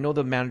store, I know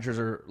the managers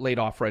are laid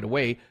off right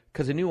away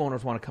because the new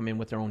owners want to come in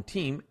with their own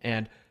team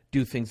and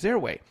do things their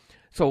way.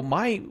 So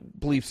my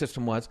belief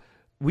system was,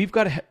 we've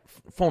got to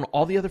phone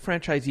all the other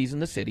franchisees in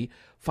the city,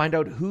 find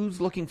out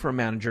who's looking for a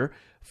manager,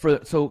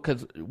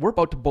 because we're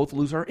about to both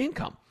lose our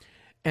income.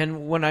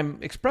 And when I'm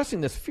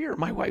expressing this fear,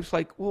 my wife's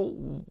like, well,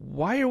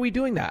 why are we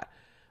doing that?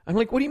 I'm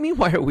like, what do you mean,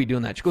 why are we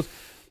doing that? She goes,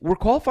 we're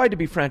qualified to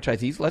be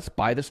franchisees. Let's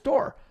buy the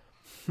store.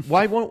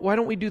 Why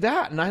don't we do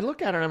that? And I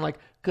look at her and I'm like,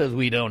 because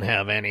we don't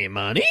have any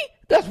money.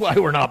 That's why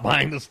we're not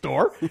buying the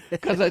store.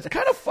 Because it's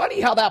kind of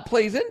funny how that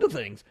plays into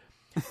things.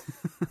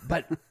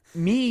 But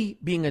me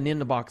being an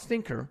in-the-box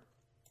thinker,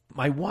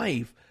 my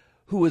wife,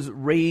 who was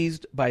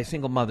raised by a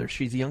single mother,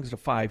 she's the youngest of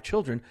 5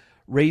 children,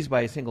 raised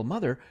by a single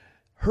mother,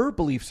 her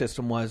belief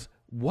system was,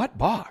 what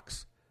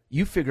box?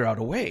 You figure out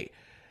a way.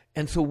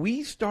 And so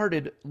we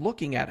started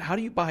looking at how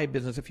do you buy a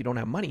business if you don't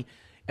have money?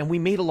 And we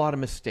made a lot of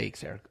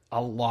mistakes, Eric,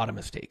 a lot of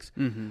mistakes.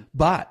 Mm-hmm.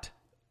 But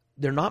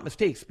they're not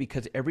mistakes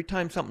because every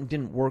time something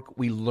didn't work,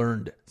 we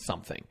learned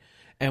something.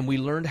 And we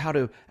learned how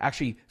to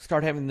actually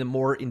start having the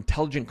more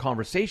intelligent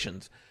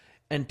conversations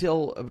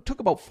until it took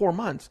about 4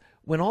 months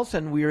when all of a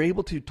sudden we were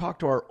able to talk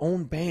to our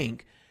own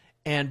bank.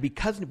 And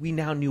because we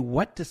now knew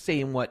what to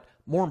say and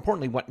more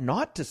importantly, what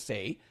not to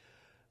say,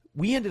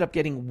 we ended up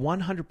getting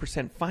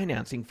 100%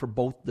 financing for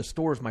both the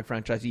stores my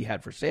franchisee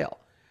had for sale.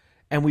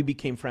 And we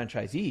became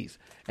franchisees.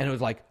 And it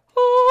was like,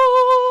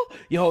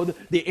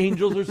 the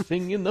angels are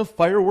singing, the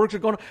fireworks are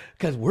going on,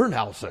 because we're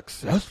now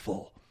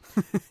successful.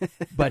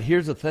 But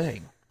here's the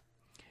thing.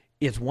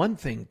 It's one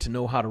thing to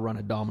know how to run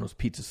a Domino's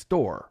Pizza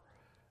store,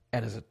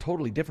 and it's a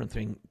totally different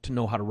thing to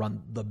know how to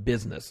run the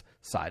business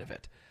side of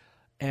it.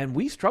 And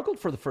we struggled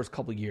for the first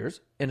couple of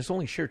years, and it's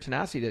only sheer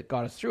tenacity that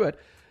got us through it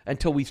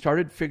until we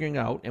started figuring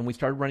out and we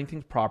started running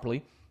things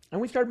properly,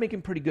 and we started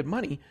making pretty good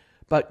money.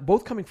 But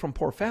both coming from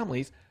poor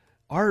families,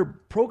 our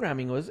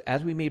programming was,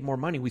 as we made more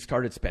money, we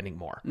started spending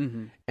more.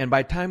 Mm-hmm. And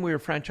by the time we were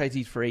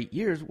franchisees for 8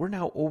 years, we're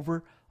now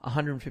over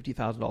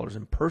 $150,000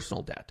 in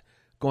personal debt,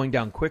 going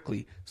down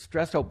quickly,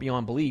 stressed out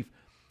beyond belief.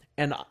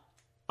 And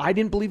I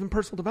didn't believe in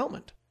personal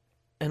development.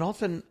 And all of a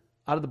sudden,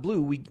 out of the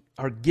blue, we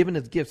are given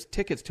as gifts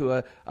tickets to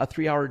a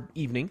 3-hour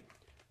evening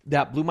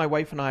that blew my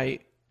wife and I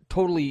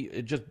totally,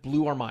 it just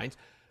blew our minds.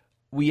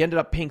 We ended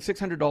up paying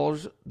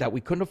 $600 that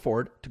we couldn't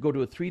afford to go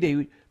to a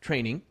 3-day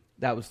training.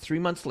 That was 3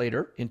 months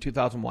later in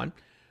 2001.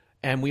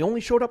 And we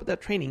only showed up at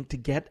that training to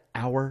get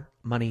our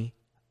money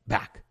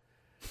back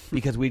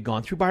because we'd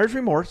gone through buyer's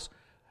remorse.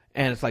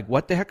 And it's like,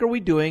 what the heck are we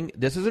doing?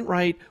 This isn't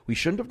right. We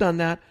shouldn't have done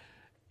that.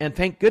 And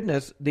thank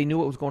goodness they knew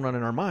what was going on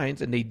in our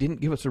minds and they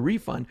didn't give us a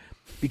refund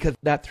because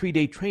that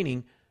 3-day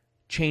training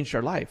changed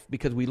our life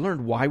because we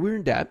learned why we were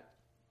in debt.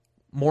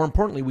 More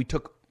importantly, we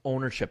took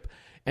ownership.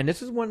 And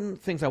this is one of the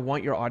things I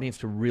want your audience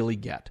to really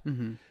get.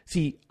 Mm-hmm.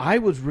 See, I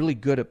was really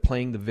good at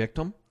playing the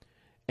victim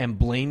and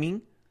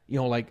blaming,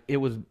 like it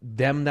was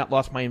them that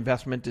lost my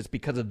investment. It's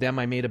because of them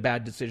I made a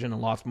bad decision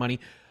and lost money.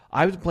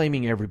 I was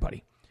blaming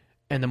everybody.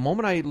 And the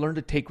moment I learned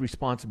to take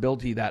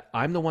responsibility that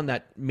I'm the one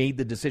that made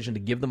the decision to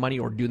give the money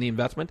or do the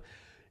investment,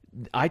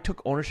 I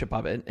took ownership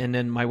of it. And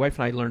then my wife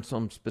and I learned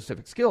some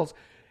specific skills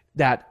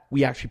that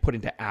we actually put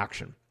into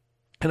action.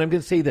 And I'm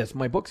going to say this,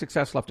 my book,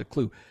 Success Left a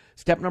Clue.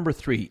 Step number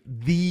 3,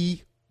 the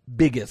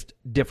biggest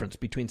difference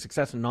between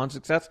success and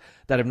non-success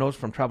that I've noticed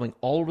from traveling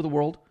all over the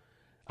world.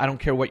 I don't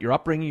care what your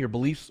upbringing, your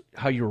beliefs,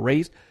 how you were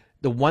raised.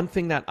 The one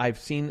thing that I've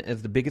seen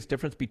as the biggest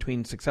difference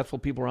between successful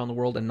people around the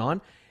world and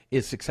non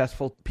is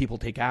successful people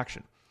take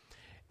action.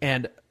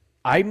 And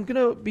I'm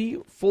going to be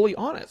fully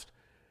honest.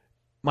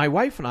 My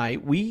wife and I,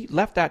 we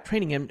left that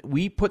training and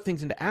we put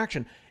things into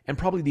action. And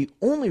probably the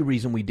only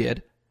reason we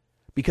did,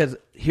 because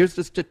here's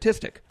the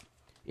statistic.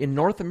 In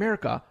North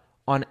America,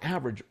 on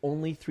average,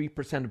 only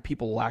 3% of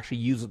people will actually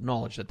use the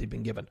knowledge that they've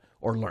been given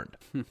or learned.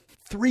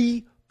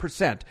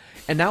 3%.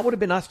 And that would have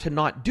been us to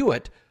not do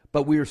it,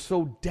 but we were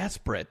so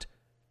desperate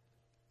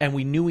and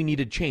we knew we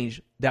needed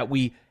change that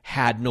we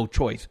had no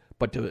choice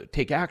but to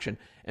take action.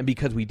 And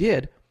because we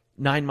did,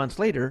 9 months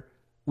later,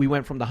 we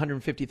went from the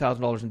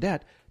 $150,000 in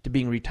debt to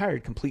being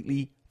retired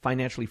completely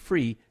financially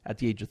free at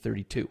the age of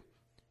 32.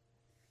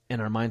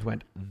 And our minds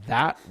went,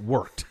 that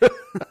worked.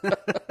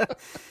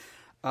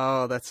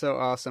 Oh, that's so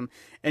awesome.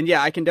 And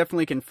yeah, I can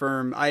definitely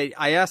confirm. I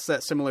ask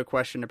that similar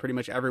question to pretty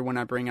much everyone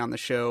I bring on the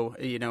show.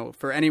 You know,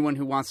 for anyone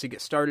who wants to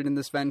get started in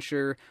this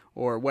venture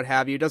or what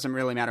have you, it doesn't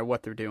really matter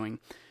what they're doing.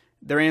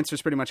 Their answer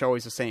is pretty much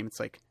always the same. It's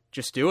like,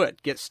 just do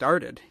it, get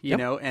started, you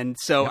know? And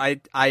so I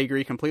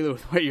agree completely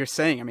with what you're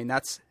saying. I mean,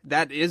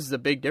 that is the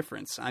big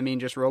difference. I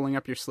mean, just rolling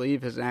up your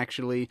sleeve is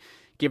actually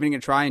giving it a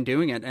try and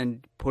doing it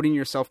and putting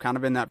yourself kind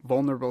of in that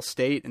vulnerable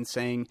state and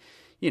saying,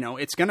 you know,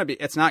 it's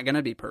not going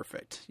to be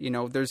perfect. You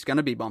know, there's going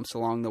to be bumps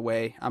along the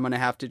way. I'm going to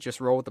have to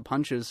just roll with the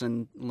punches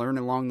and learn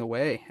along the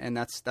way. And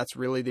that's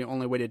really the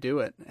only way to do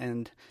it.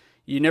 And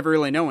you never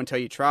really know until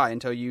you try,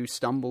 until you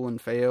stumble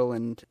and fail.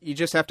 And you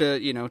just have to,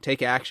 you know,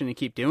 take action and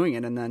keep doing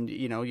it. And then,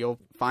 you know, you'll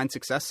find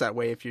success that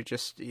way if you're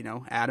just, you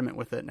know, adamant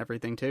with it and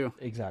everything too.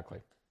 Exactly.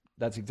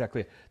 That's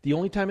exactly it. The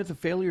only time it's a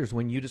failure is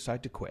when you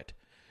decide to quit.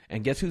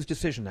 And guess whose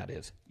decision that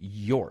is?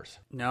 Yours.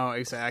 No,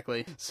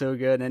 exactly. So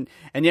good.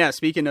 And yeah,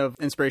 speaking of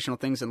inspirational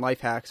things and life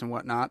hacks and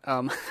whatnot,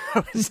 I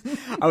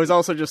was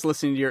also just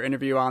listening to your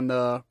interview on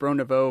the Bro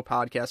Nouveau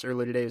podcast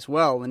earlier today as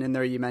well. And in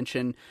there you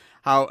mentioned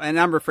how, and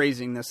I'm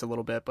rephrasing this a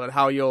little bit, but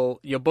how you'll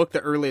book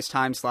the earliest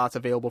time slots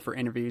available for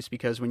interviews,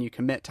 because when you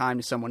commit time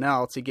to someone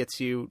else, it gets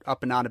you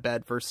up and out of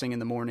bed first thing in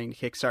the morning to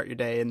kickstart your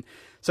day. And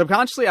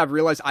subconsciously, I've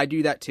realized I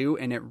do that too,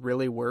 and it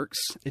really works.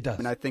 It does.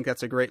 And I think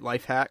that's a great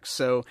life hack.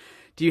 So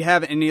do you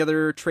have any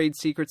other trade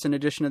secrets in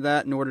addition to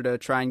that in order to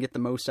try and get the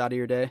most out of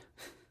your day?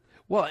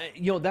 Well,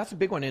 you know, that's a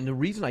big one. And the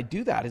reason I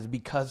do that is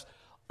because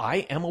I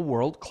am a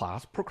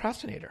world-class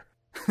procrastinator.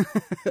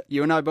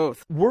 You and I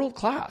both. World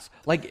class.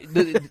 Like,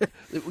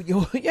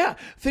 yeah,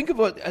 think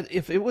about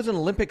if it was an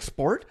Olympic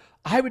sport,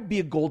 I would be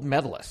a gold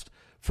medalist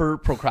for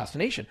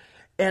procrastination.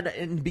 And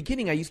in the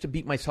beginning, I used to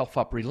beat myself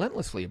up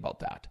relentlessly about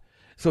that.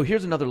 So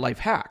here's another life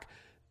hack.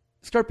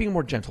 Start being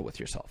more gentle with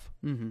yourself.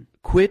 Mm-hmm.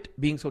 Quit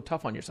being so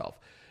tough on yourself.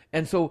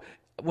 And so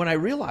when I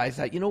realized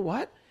that, you know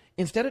what?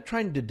 Instead of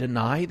trying to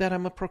deny that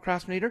I'm a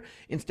procrastinator,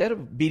 instead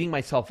of beating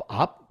myself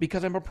up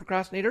because I'm a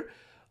procrastinator,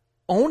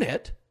 own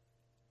it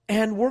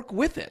and work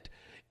with it.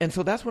 And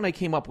so that's when I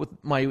came up with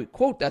my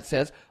quote that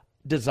says,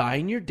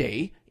 design your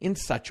day in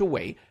such a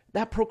way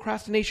that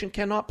procrastination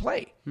cannot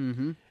play.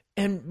 Mm-hmm.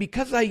 And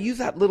because I use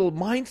that little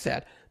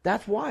mindset,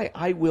 that's why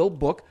I will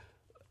book.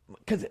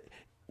 Because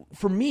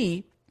for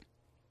me,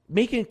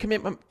 making a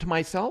commitment to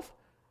myself,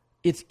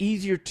 it's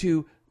easier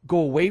to go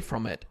away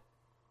from it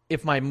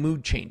if my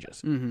mood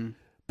changes. Mm-hmm.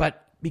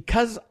 But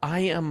because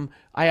I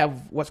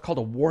have what's called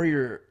a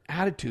warrior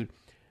attitude,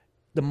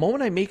 the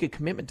moment I make a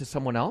commitment to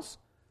someone else,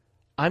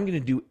 I'm going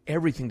to do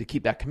everything to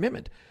keep that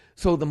commitment.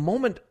 So the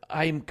moment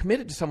I'm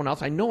committed to someone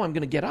else, I know I'm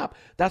going to get up.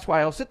 That's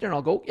why I'll sit there and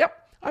I'll go,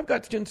 yep, I've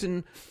got students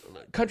in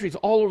countries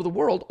all over the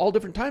world, all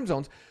different time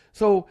zones.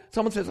 So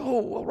someone says,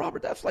 oh, well,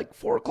 Robert, that's like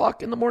 4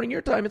 o'clock in the morning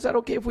your time. Is that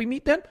okay if we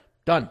meet then?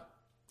 Done.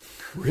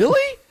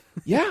 Really?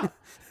 Yeah.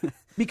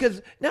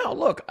 Because now,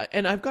 look,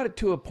 and I've got it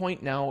to a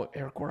point now,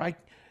 Eric, where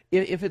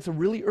if it's a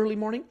really early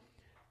morning,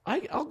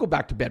 I'll go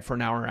back to bed for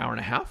an hour and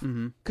a half,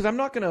 because I'm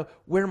not going to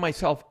wear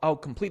myself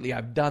out completely.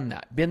 I've done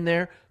that. Been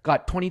there,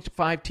 got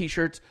 25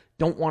 T-shirts,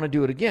 don't want to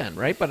do it again,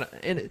 right? But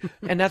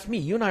and that's me.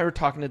 You and I were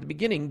talking at the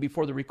beginning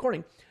before the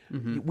recording.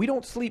 Mm-hmm. We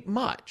don't sleep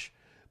much,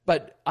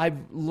 but I've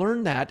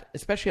learned that,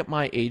 especially at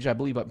my age, I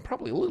believe I'm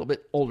probably a little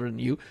bit older than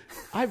you,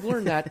 I've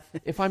learned that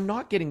if I'm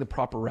not getting the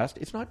proper rest,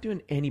 it's not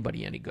doing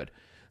anybody any good.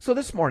 So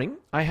this morning,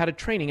 I had a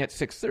training at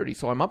 6:30,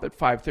 so I'm up at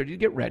 5:30 to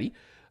get ready.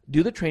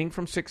 Do the training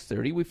from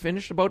 6:30. We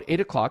finished about 8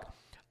 o'clock.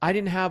 I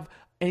didn't have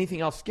anything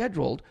else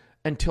scheduled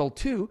until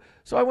 2,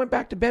 so I went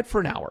back to bed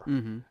for an hour.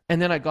 Mm-hmm.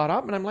 And then I got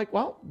up and I'm like,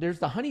 well, there's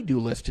the honey-do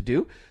list to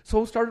do.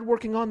 So I started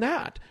working on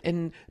that.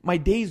 And my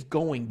day's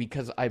going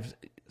because I've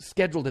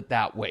scheduled it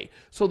that way.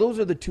 So those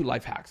are the 2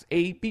 life hacks.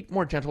 A, be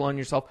more gentle on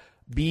yourself.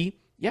 B,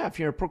 yeah, if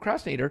you're a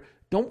procrastinator,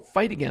 don't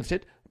fight against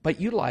it,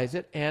 but utilize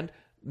it and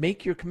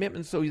make your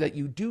commitment so that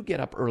you do get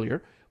up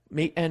earlier.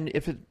 And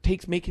if it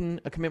takes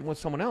making a commitment with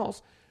someone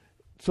else,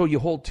 so you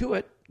hold to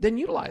it, then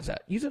utilize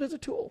that. Use it as a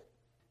tool.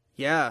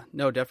 Yeah,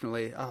 no,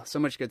 definitely. Oh, so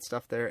much good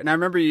stuff there. And I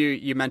remember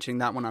you mentioning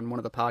that one on one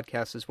of the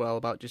podcasts as well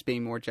about just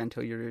being more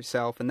gentle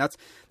yourself. And that's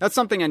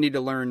something I need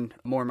to learn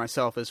more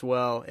myself as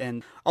well.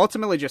 And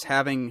ultimately just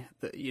having,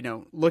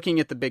 looking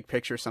at the big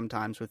picture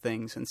sometimes with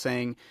things and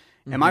saying,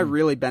 am I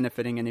really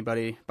benefiting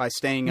anybody by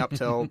staying up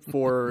till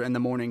 4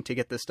 a.m. to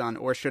get this done?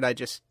 Or should I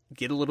just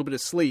get a little bit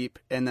of sleep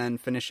and then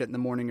finish it in the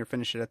morning or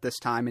finish it at this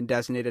time and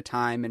designate a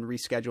time and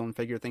reschedule and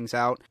figure things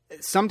out?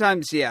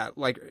 Sometimes, yeah,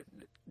 like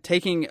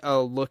taking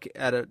a look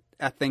at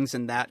things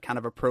in that kind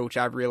of approach,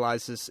 I've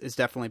realized is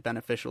definitely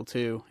beneficial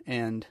too.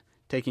 And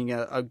taking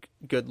a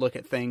good look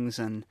at things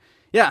and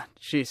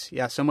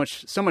so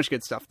much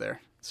good stuff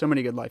there. So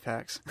many good life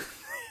hacks.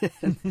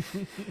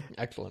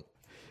 Excellent.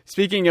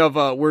 Speaking of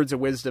words of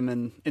wisdom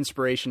and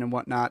inspiration and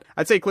whatnot,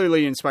 I'd say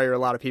clearly you inspire a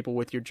lot of people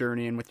with your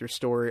journey and with your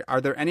story. Are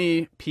there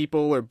any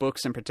people or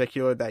books in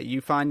particular that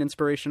you find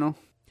inspirational?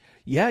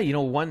 Yeah,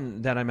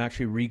 one that I'm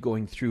actually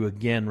re-going through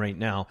again right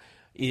now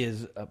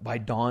is by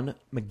Don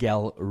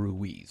Miguel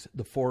Ruiz,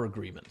 The Four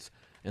Agreements.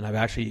 And I've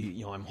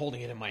actually, I'm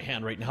holding it in my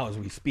hand right now as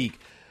we speak,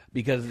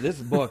 because this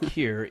book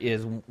here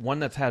is one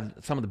that's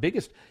had some of the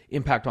biggest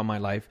impact on my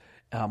life.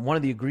 One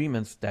of the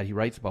agreements that he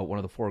writes about, one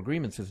of the four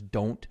agreements, is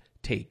don't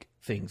take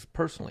things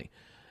personally.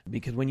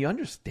 Because when you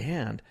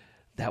understand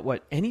that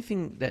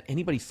anything that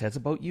anybody says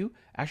about you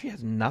actually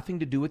has nothing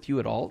to do with you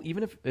at all,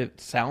 even if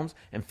it sounds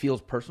and feels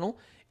personal,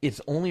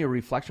 it's only a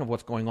reflection of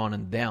what's going on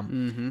in them.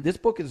 Mm-hmm. This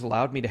book has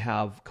allowed me to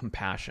have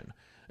compassion,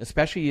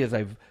 especially as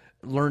I've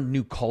learned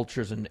new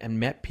cultures and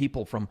met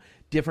people from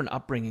different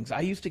upbringings.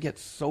 I used to get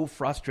so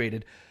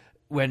frustrated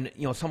when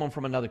someone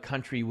from another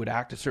country would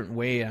act a certain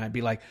way, and I'd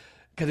be like,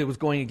 because it was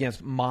going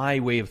against my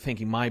way of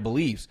thinking, my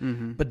beliefs.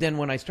 Mm-hmm. But then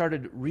when I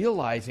started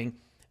realizing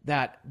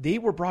that they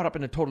were brought up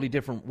in a totally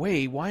different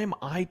way, why am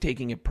I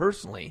taking it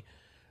personally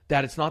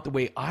that it's not the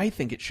way I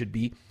think it should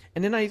be?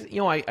 And then I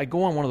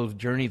go on one of those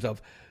journeys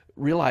of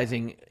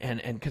realizing, and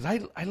because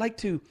I like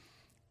to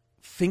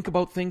think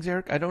about things,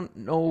 Eric. I don't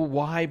know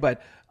why,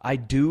 but I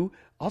do.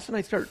 All of a sudden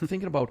I start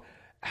thinking about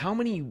how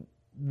many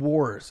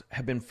wars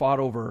have been fought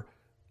over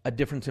a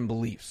difference in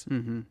beliefs,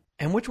 and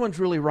which one's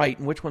really right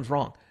and which one's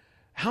wrong.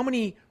 How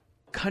many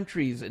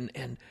countries,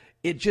 and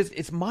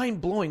it's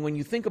mind-blowing when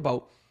you think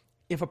about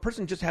if a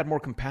person just had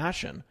more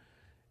compassion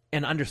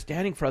and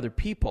understanding for other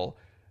people,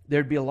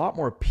 there'd be a lot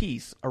more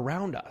peace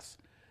around us.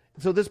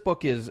 So this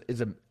book is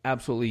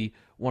absolutely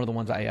one of the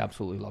ones I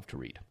absolutely love to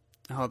read.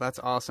 Oh, that's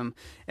awesome.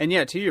 And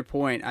yeah, to your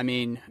point, I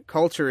mean,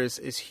 culture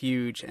is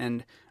huge,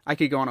 and I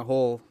could go on a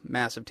whole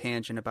massive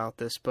tangent about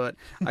this, but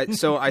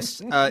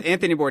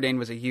Anthony Bourdain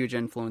was a huge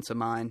influence of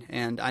mine,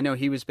 and I know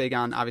he was big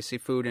on, obviously,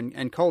 food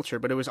and culture,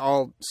 but it was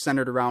all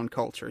centered around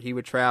culture. He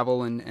would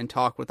travel and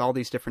talk with all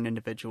these different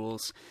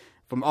individuals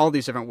from all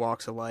these different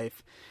walks of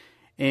life.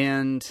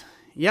 And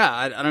yeah,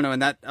 I don't know,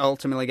 and that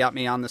ultimately got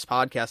me on this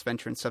podcast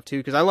venture and stuff too,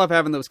 because I love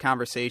having those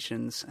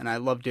conversations, and I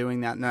love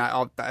doing that, and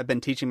I've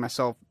been teaching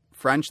myself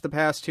French the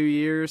past 2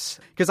 years,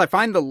 because I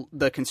find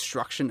the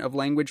construction of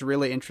language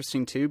really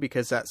interesting too,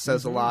 because that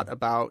says a lot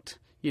about,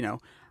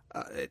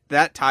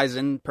 that ties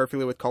in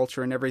perfectly with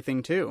culture and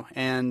everything too.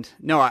 And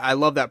no, I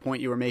love that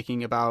point you were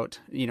making about,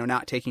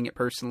 not taking it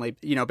personally,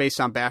 based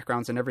on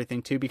backgrounds and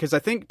everything too, because I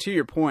think, to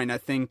your point, I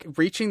think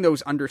reaching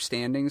those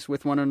understandings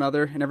with one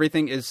another and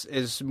everything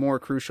is more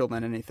crucial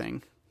than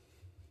anything.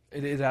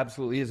 It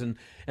absolutely is. And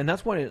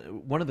that's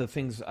one of the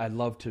things I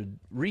love to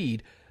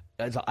read.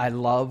 I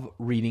love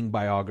reading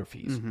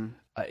biographies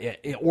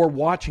or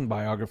watching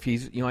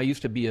biographies. I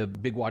used to be a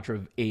big watcher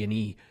of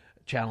A&E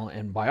channel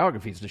and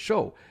biographies, the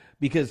show,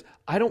 because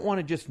I don't want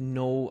to just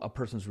know a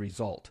person's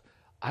result.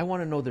 I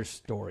want to know their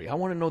story. I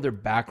want to know their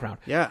background.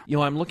 Yeah.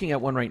 I'm looking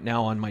at one right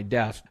now on my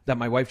desk that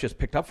my wife just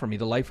picked up for me,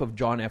 The Life of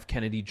John F.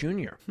 Kennedy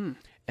Jr.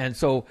 And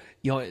so,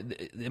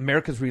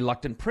 America's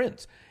Reluctant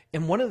Prince.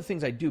 And one of the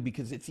things I do,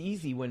 because it's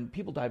easy when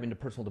people dive into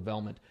personal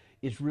development,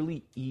 it's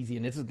really easy,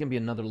 and this is going to be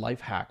another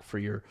life hack for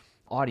your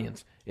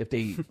audience if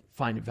they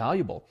find it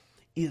valuable,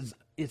 is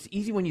it's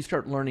easy when you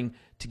start learning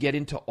to get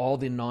into all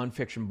the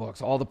nonfiction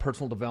books, all the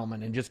personal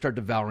development, and just start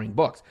devouring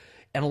books.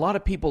 And a lot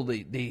of people,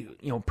 they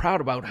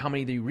proud about how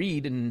many they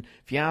read, and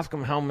if you ask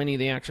them how many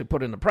they actually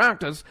put into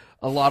practice,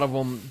 a lot of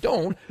them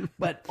don't.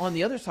 But on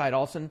the other side,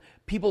 all of a sudden,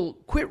 people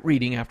quit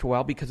reading after a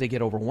while because they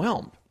get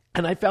overwhelmed.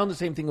 And I found the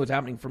same thing was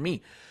happening for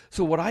me.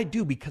 So what I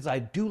do, because I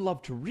do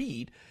love to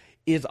read,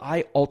 is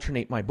I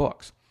alternate my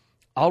books.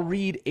 I'll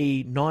read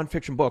a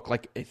nonfiction book,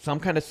 like some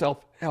kind of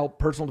self-help,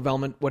 personal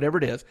development, whatever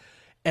it is.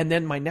 And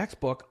then my next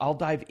book, I'll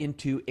dive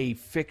into a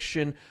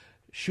fiction,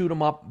 shoot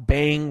 'em up,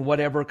 bang,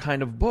 whatever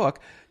kind of book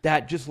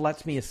that just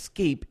lets me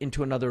escape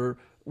into another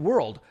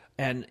world.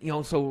 And,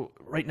 so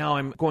right now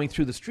I'm going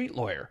through The Street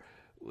Lawyer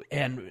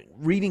and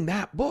reading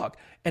that book.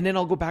 And then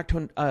I'll go back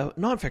to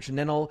nonfiction.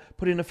 Then I'll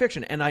put in a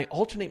fiction. And I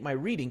alternate my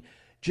reading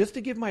just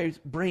to give my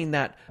brain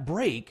that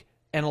break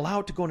and allow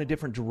it to go in a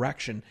different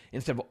direction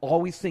instead of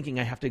always thinking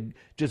I have to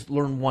just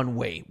learn one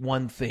way,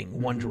 one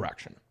thing, one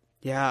direction.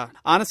 Yeah.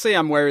 Honestly,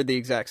 I'm wired the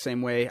exact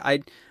same way.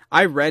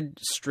 I read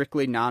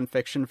strictly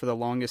nonfiction for the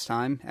longest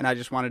time, and I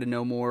just wanted to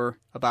know more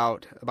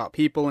about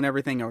people and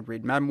everything. I would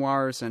read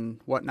memoirs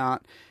and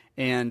whatnot,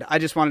 and I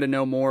just wanted to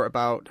know more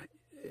about,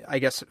 I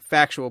guess,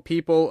 factual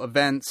people,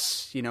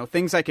 events,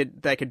 things that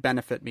could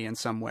benefit me in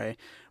some way.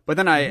 But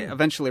then I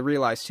eventually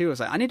realized too,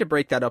 I need to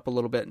break that up a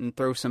little bit and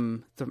throw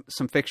some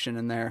fiction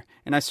in there.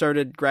 And I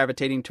started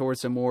gravitating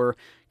towards the more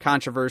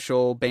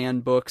controversial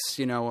banned books.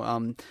 I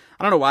don't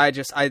know why.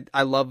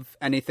 I love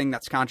anything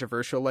that's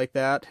controversial like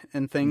that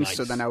and things. Nice.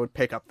 So then I would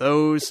pick up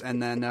those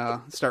and then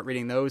start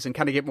reading those and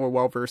kind of get more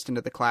well versed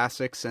into the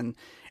classics. And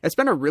it's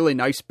been a really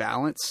nice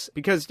balance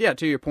because, yeah,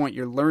 to your point,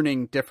 you're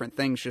learning different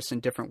things just in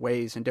different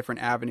ways and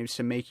different avenues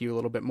to make you a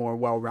little bit more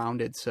well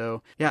rounded.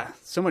 So yeah,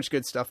 so much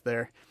good stuff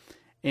there.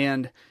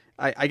 And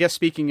I guess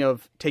speaking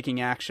of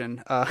taking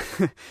action,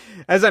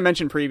 as I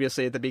mentioned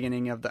previously at the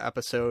beginning of the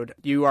episode,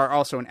 you are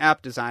also an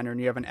app designer and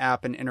you have an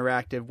app and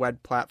interactive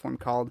web platform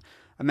called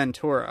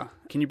Amentora.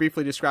 Can you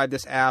briefly describe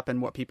this app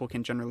and what people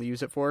can generally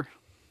use it for?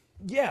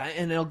 Yeah,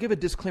 and I'll give a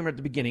disclaimer at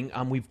the beginning.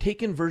 We've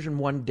taken version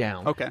 1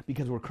 down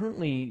because we're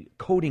currently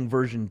coding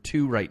version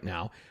 2 right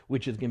now,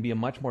 which is going to be a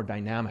much more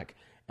dynamic.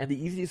 And the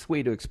easiest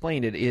way to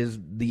explain it is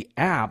the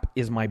app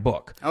is my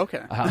book.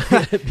 Okay.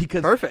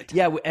 Because perfect.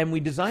 Yeah, and we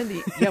designed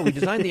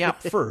the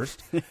app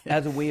first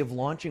as a way of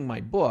launching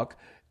my book.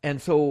 And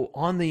so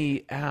on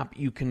the app,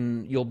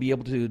 you'll be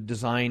able to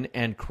design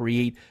and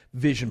create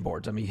vision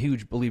boards. I'm a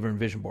huge believer in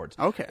vision boards.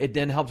 Okay. It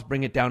then helps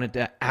bring it down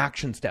into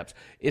action steps.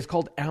 It's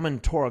called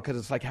Amentora because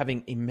it's like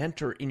having a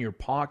mentor in your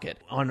pocket.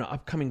 On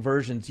upcoming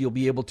versions, you'll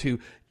be able to,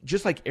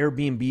 just like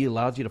Airbnb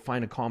allows you to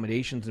find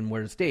accommodations and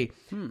where to stay,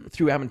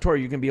 through Amentora,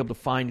 you're going to be able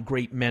to find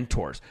great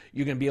mentors.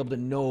 You're going to be able to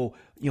know,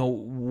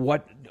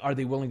 what are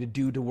they willing to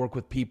do to work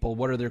with people?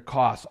 What are their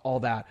costs?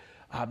 All that.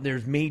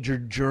 There's major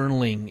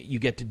journaling you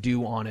get to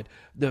do on it.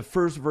 The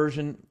first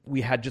version,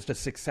 we had just a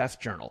success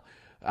journal.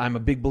 I'm a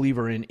big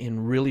believer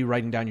in really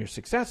writing down your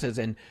successes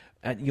and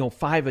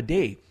 5 a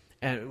day.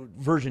 And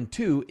version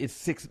 2 is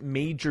 6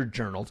 major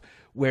journals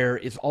where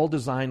it's all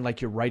designed like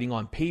you're writing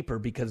on paper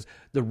because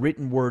the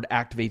written word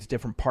activates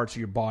different parts of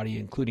your body,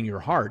 including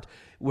your heart,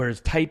 whereas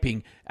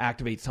typing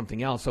activates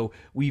something else. So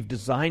we've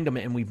designed them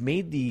and we've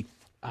made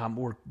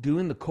we're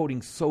doing the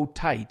coding so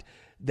tight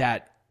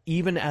that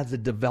even as the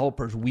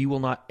developers, we will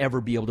not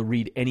ever be able to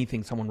read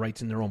anything someone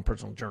writes in their own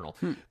personal journal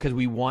because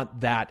we want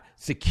that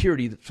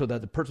security so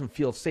that the person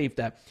feels safe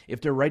that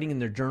if they're writing in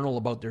their journal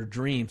about their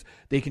dreams,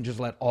 they can just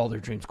let all their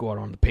dreams go out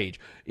on the page.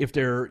 If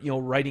they're,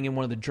 writing in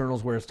one of the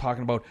journals where it's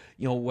talking about,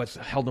 what's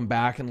held them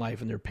back in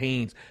life and their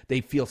pains,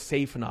 they feel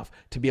safe enough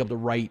to be able to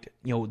write,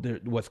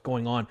 what's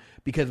going on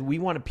because we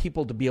wanted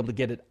people to be able to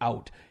get it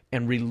out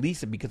and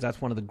release it because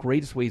that's one of the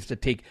greatest ways to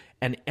take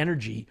an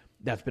energy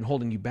that's been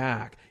holding you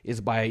back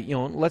is by,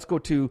 let's go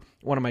to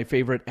one of my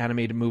favorite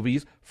animated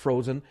movies,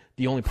 Frozen.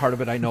 The only part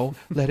of it I know,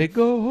 let it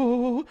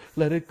go,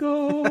 let it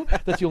go.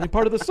 That's the only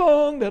part of the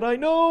song that I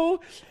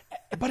know.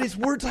 But it's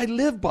words I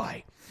live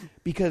by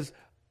because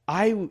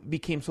I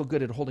became so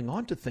good at holding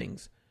on to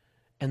things.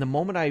 And the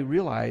moment I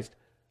realized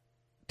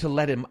to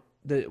let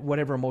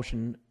whatever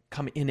emotion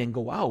come in and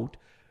go out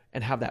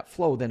and have that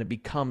flow, then it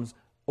becomes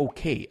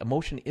okay.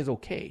 Emotion is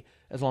okay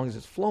as long as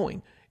it's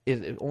flowing.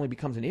 It only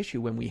becomes an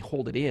issue when we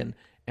hold it in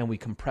and we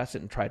compress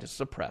it and try to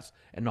suppress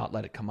and not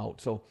let it come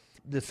out. So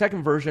the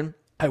second version,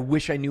 I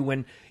wish I knew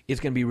when it's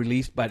going to be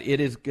released, but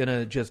it is going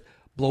to just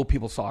blow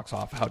people's socks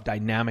off how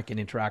dynamic and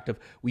interactive.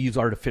 We use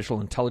artificial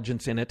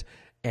intelligence in it.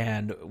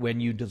 And when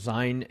you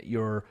design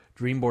your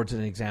dream boards as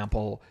an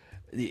example,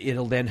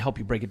 it'll then help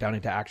you break it down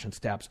into action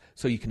steps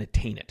so you can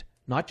attain it.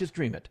 Not just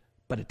dream it,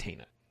 but attain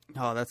it.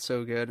 Oh, that's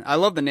so good. I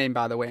love the name,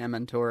 by the way,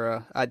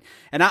 Amentora.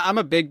 I'm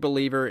a big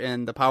believer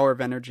in the power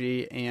of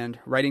energy and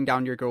writing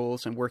down your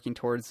goals and working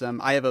towards them.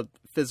 I have a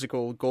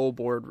physical goal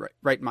board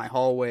right in my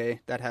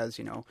hallway that has,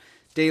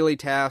 daily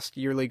tasks,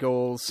 yearly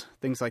goals,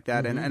 things like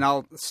that. And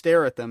I'll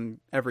stare at them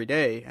every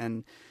day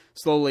and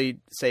slowly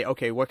say,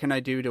 okay, what can I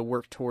do to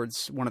work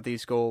towards one of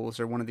these goals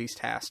or one of these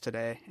tasks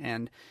today?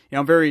 And,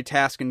 I'm very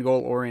task and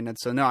goal oriented.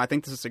 So no, I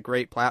think this is a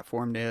great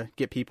platform to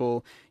get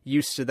people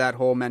used to that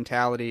whole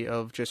mentality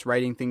of just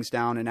writing things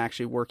down and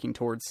actually working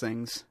towards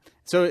things.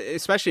 So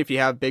especially if you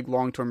have big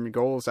long-term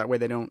goals, that way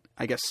they don't,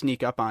 I guess,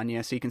 sneak up on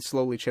you. So you can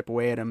slowly chip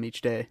away at them each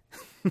day.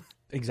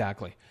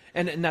 Exactly.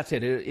 And that's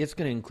it. It's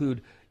going to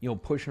include,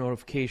 push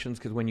notifications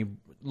because when you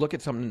look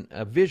at something,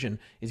 a vision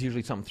is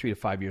usually something 3 to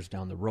 5 years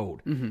down the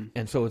road.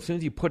 And so as soon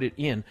as you put it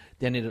in,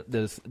 then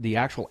the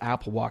actual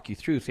app will walk you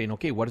through saying,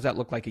 okay, what does that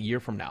look like a year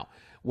from now?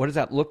 What does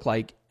that look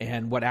like?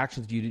 And what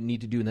actions do you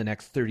need to do in the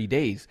next 30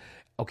 days?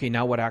 Okay,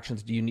 now what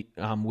actions do you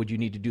would you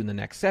need to do in the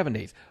next 7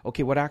 days?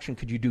 Okay, what action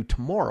could you do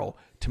tomorrow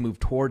to move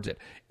towards it?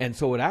 And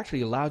so it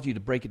actually allows you to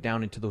break it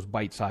down into those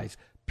bite-sized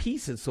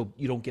pieces so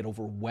you don't get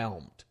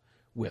overwhelmed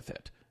with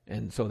it.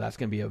 And so that's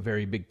going to be a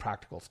very big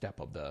practical step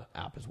of the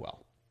app as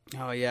well.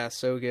 Oh, yeah,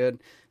 so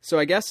good. So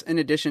I guess in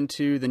addition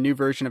to the new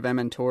version of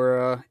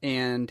Ementora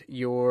and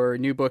your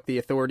new book, The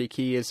Authority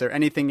Key, is there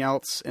anything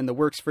else in the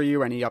works for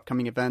you? Any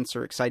upcoming events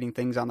or exciting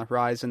things on the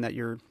horizon that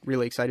you're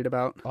really excited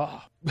about?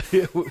 Oh,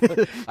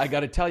 I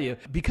got to tell you,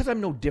 because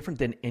I'm no different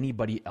than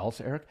anybody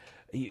else, Eric,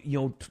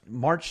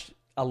 March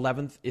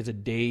 11th is a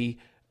day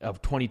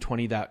of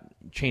 2020 that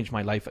changed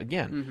my life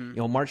again.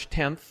 Mm-hmm. March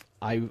 10th,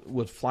 I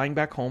was flying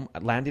back home,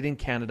 landed in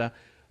Canada,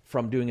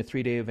 from doing a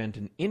 3-day event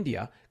in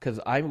India, because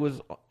I was,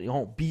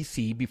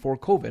 BC before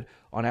COVID.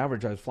 On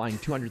average, I was flying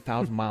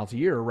 200,000 miles a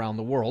year around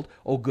the world.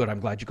 Oh, good. I'm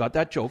glad you got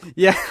that joke.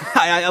 Yeah,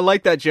 I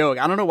like that joke.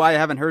 I don't know why I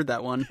haven't heard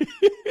that one,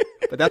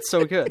 but that's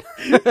so good.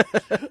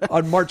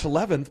 On March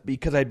 11th,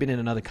 because I'd been in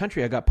another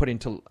country, I got put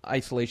into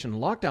isolation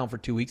and lockdown for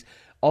 2 weeks.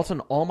 All of a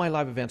sudden, all my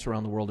live events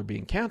around the world are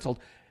being canceled,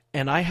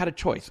 and I had a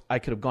choice. I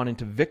could have gone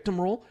into victim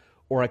role,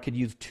 or I could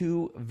use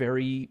two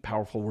very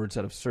powerful words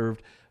that have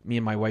served me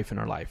and my wife in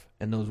our life.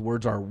 And those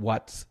words are,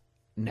 what's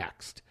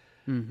next?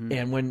 Mm-hmm.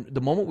 And when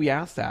the moment we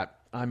asked that,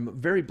 I'm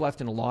very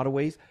blessed in a lot of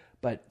ways,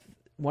 but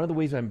one of the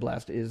ways I'm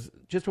blessed is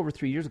just over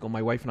 3 years ago,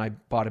 my wife and I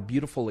bought a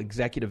beautiful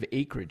executive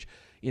acreage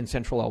in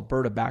central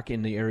Alberta, back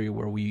in the area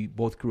where we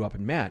both grew up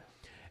and met.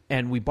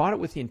 And we bought it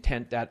with the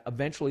intent that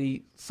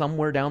eventually,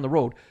 somewhere down the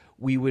road,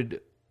 we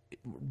would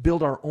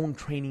build our own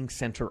training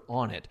center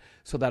on it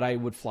so that I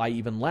would fly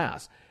even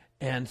less.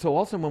 And so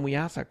also when we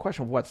asked that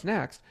question, what's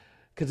next?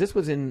 Because this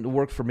was in the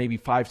works for maybe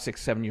 5,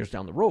 6, 7 years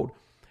down the road,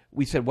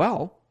 we said,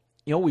 well,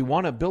 we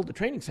want to build a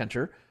training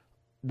center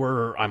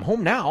where I'm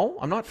home now,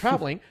 I'm not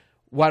traveling.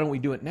 Why don't we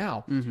do it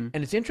now? Mm-hmm.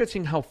 And it's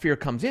interesting how fear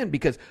comes in,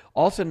 because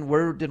all of a sudden,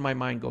 where did my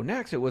mind go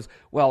next? It was,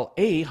 well,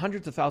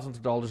 hundreds of thousands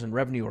of dollars in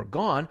revenue are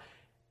gone,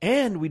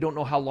 and we don't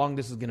know how long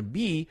this is going to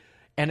be,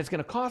 and it's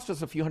going to cost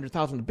us a few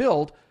 $100,000 to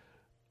build.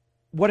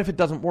 What if it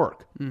doesn't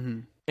work?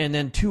 Mm-hmm. And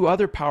then two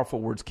other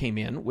powerful words came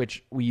in,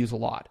 which we use a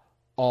lot: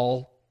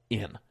 all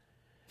in.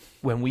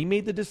 When we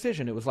made the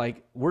decision, it was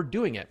like, we're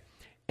doing it.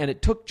 And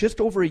it took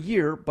just over a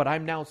year, but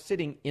I'm now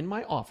sitting in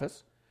my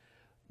office.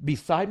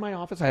 Beside my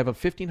office, I have a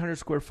 1,500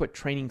 square foot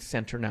training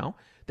center now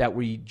that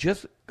we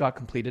just got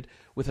completed,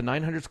 with a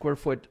 900 square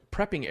foot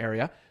prepping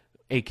area,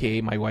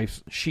 aka my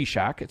wife's she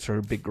shack. It's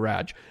her big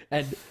garage.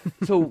 And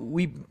so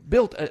we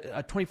built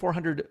a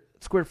 2,400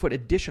 square foot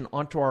addition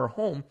onto our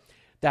home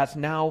that's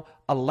now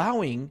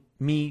allowing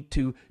me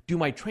to do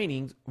my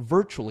trainings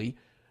virtually,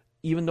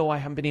 even though I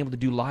haven't been able to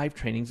do live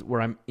trainings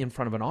where I'm in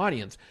front of an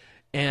audience.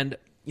 And,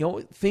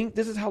 think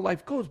this is how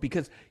life goes,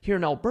 because here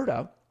in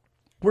Alberta,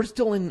 we're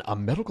still in a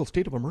medical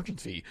state of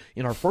emergency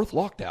in our 4th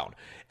lockdown.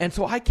 And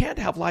so I can't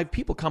have live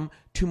people come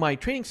to my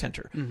training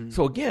center. Mm-hmm.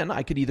 So again,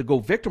 I could either go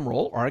victim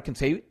role, or I can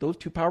say those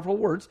two powerful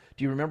words.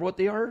 Do you remember what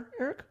they are,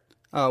 Eric?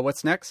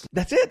 What's next?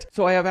 That's it.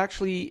 So I have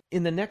actually,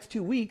 in the next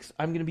 2 weeks,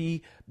 I'm going to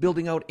be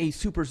building out a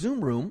super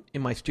Zoom room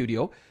in my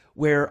studio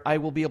where I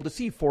will be able to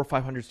see 400 or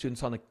 500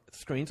 students on the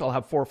screens. I'll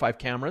have 4 or 5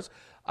 cameras.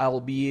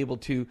 I'll be able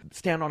to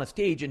stand on a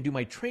stage and do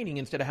my training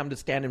instead of having to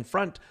stand in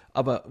front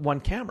of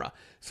one camera.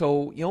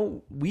 So,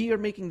 we are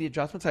making the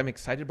adjustments. I'm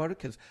excited about it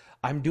because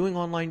I'm doing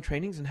online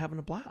trainings and having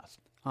a blast.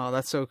 Oh,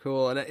 that's so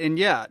cool. And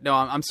yeah, no,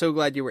 I'm so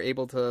glad you were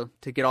able to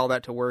get all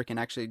that to work and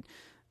actually,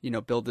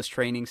 build this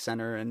training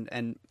center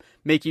and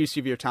make use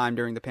of your time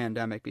during the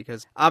pandemic,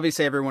 because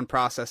obviously everyone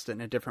processed it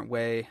in a different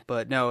way.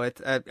 But no,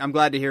 I'm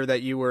glad to hear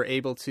that you were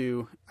able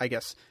to, I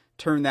guess,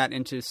 turn that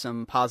into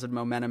some positive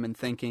momentum and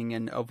thinking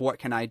and of what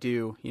can I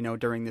do,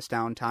 during this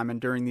downtime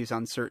and during these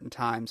uncertain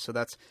times. So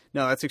that's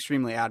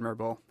extremely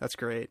admirable. That's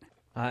great.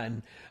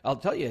 And I'll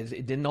tell you,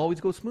 it didn't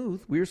always go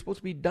smooth. We were supposed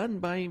to be done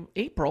by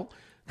April,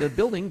 the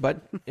building,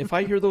 but if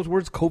I hear those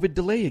words, COVID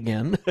delay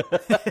again,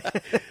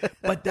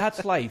 but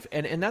that's life.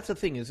 And that's the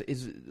thing is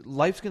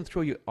life's going to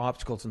throw you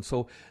obstacles. And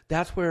so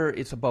that's where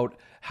it's about,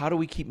 how do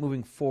we keep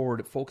moving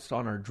forward, focused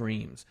on our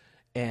dreams,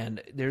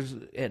 and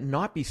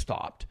not be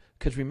stopped.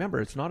 Because remember,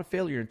 it's not a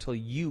failure until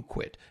you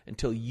quit,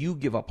 until you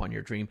give up on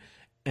your dream.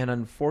 And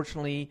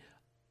unfortunately,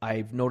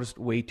 I've noticed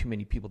way too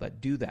many people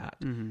that do that.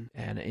 Mm-hmm.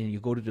 And you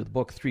go to the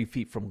book 3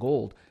 Feet from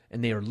Gold,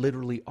 and they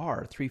literally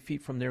are 3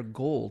 feet from their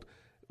gold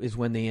is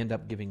when they end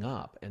up giving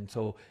up. And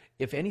so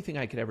if anything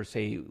I could ever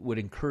say would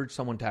encourage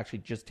someone to actually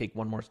just take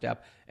one more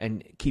step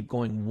and keep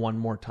going one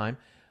more time,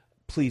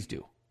 please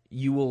do.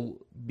 You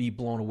will be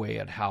blown away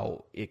at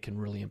how it can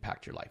really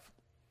impact your life.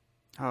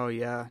 Oh,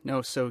 yeah.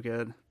 No, so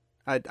good.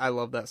 I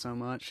love that so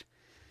much.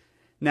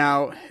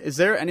 Now, is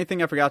there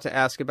anything I forgot to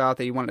ask about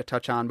that you wanted to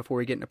touch on before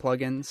we get into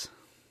plugins?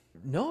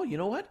 No, you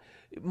know what?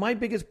 My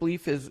biggest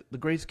belief is the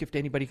greatest gift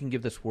anybody can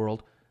give this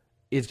world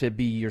is to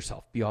be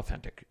yourself, be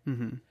authentic.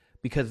 Mm-hmm.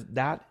 Because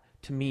that,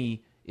 to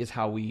me, is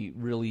how we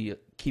really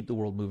keep the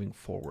world moving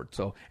forward.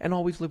 So, and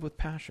always live with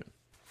passion.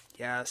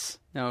 Yes.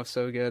 No,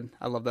 so good.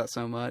 I love that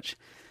so much.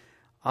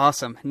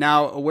 Awesome.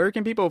 Now, where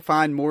can people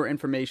find more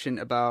information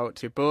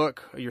about your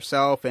book,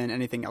 yourself, and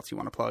anything else you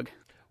want to plug?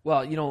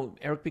 Well,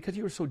 Eric, because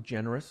you were so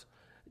generous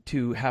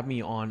to have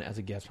me on as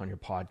a guest on your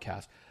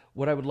podcast,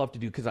 what I would love to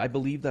do, because I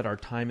believe that our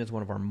time is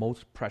one of our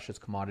most precious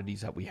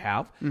commodities that we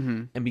have.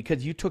 Mm-hmm. And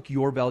because you took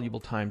your valuable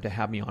time to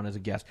have me on as a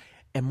guest,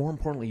 And more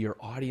importantly, your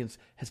audience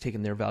has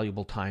taken their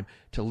valuable time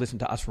to listen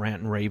to us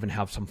rant and rave and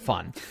have some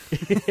fun.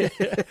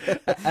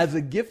 As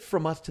a gift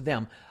from us to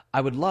them,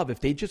 I would love if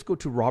they just go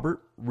to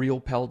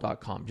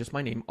robertriopel.com, just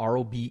my name,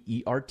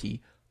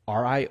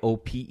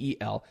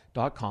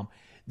 RobertRiopel.com.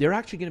 They're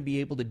actually going to be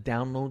able to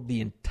download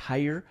the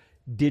entire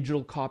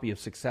digital copy of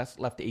Success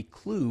Left a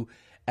Clue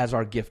as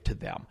our gift to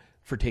them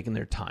for taking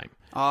their time.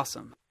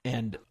 Awesome.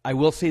 And I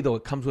will say, though,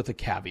 it comes with a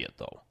caveat,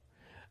 though.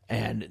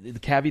 And the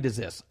caveat is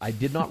this. I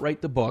did not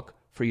write the book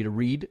for you to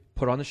read,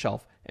 put on the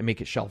shelf, and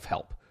make it shelf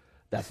help.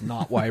 That's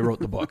not why I wrote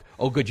the book.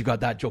 Oh, good. You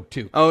got that joke,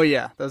 too. Oh,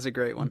 yeah. That was a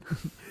great one.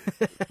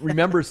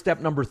 Remember,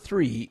 step number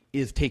 3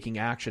 is taking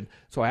action.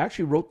 So I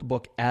actually wrote the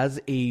book as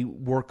a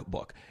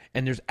workbook.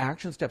 And there's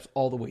action steps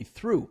all the way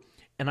through.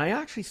 And I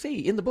actually say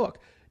in the book,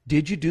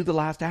 did you do the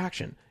last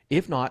action?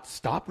 If not,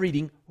 stop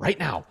reading right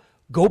now.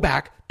 Go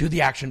back, do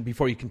the action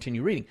before you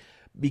continue reading.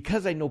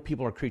 Because I know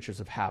people are creatures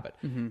of habit.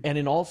 Mm-hmm. And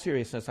in all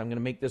seriousness, I'm going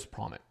to make this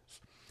promise.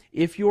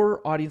 If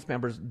your audience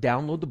members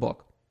download the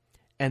book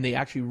and they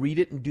actually read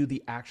it and do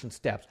the action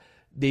steps,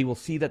 they will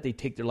see that they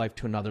take their life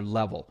to another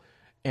level.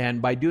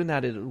 And by doing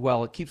that,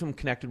 it keeps them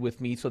connected with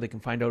me so they can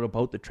find out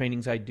about the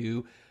trainings I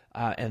do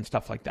and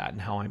stuff like that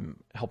and how I'm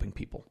helping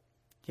people.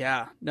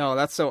 Yeah, no,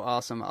 that's so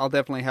awesome. I'll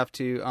definitely have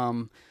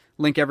to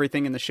link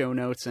everything in the show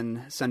notes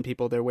and send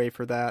people their way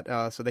for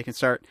that so they can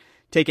start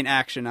taking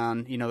action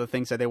on, the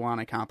things that they want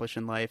to accomplish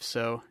in life.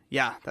 So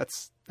yeah,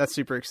 that's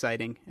super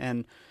exciting.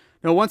 And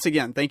once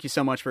again, thank you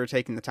so much for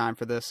taking the time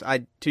for this.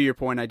 To your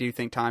point, I do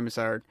think time is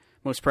our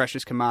most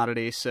precious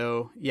commodity.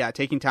 So yeah,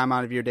 taking time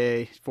out of your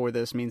day for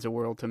this means the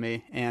world to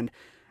me. And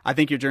I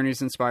think your journey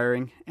is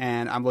inspiring,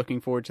 and I'm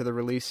looking forward to the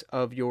release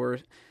of your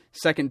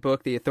second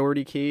book, The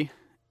Authority Key.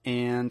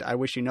 And I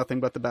wish you nothing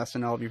but the best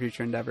in all of your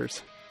future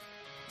endeavors.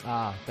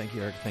 Thank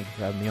you, Eric. Thank you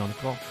for having me on the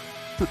call.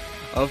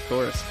 Of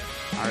course.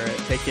 All right.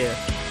 Take care.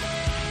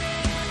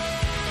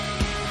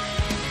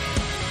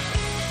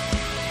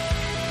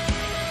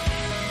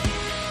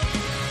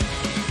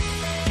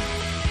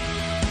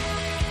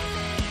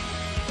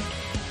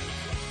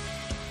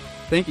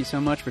 Thank you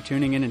so much for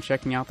tuning in and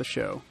checking out the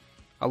show.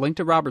 A link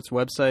to Robert's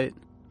website,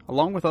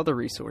 along with other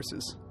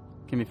resources,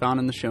 can be found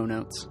in the show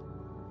notes.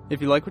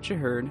 If you like what you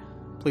heard,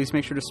 please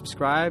make sure to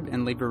subscribe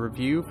and leave a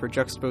review for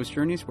Juxtaposed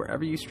Journeys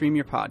wherever you stream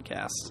your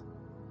podcasts.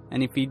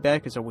 Any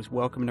feedback is always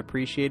welcome and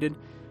appreciated,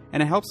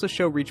 and it helps the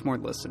show reach more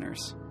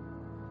listeners.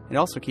 It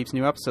also keeps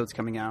new episodes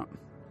coming out.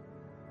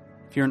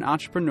 If you're an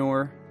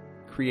entrepreneur,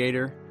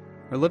 creator,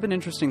 or live an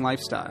interesting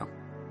lifestyle,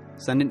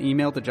 send an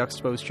email to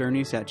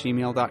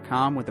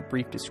juxtaposedjourneys@gmail.com with a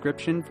brief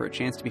description for a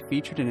chance to be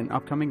featured in an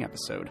upcoming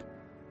episode.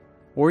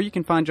 Or you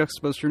can find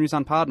Juxtaposed Journeys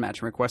on Podmatch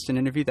and request an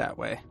interview that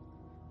way.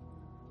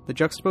 The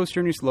Juxtaposed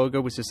Journeys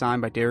logo was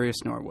designed by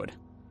Darius Norwood.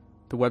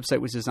 The website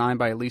was designed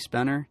by Elise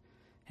Benner,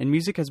 and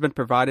music has been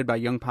provided by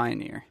Young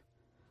Pioneer.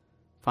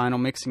 Final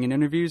mixing and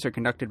interviews are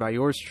conducted by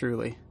yours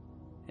truly,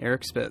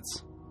 Eric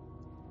Spitz.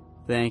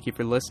 Thank you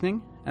for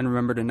listening, and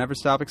remember to never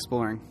stop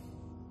exploring.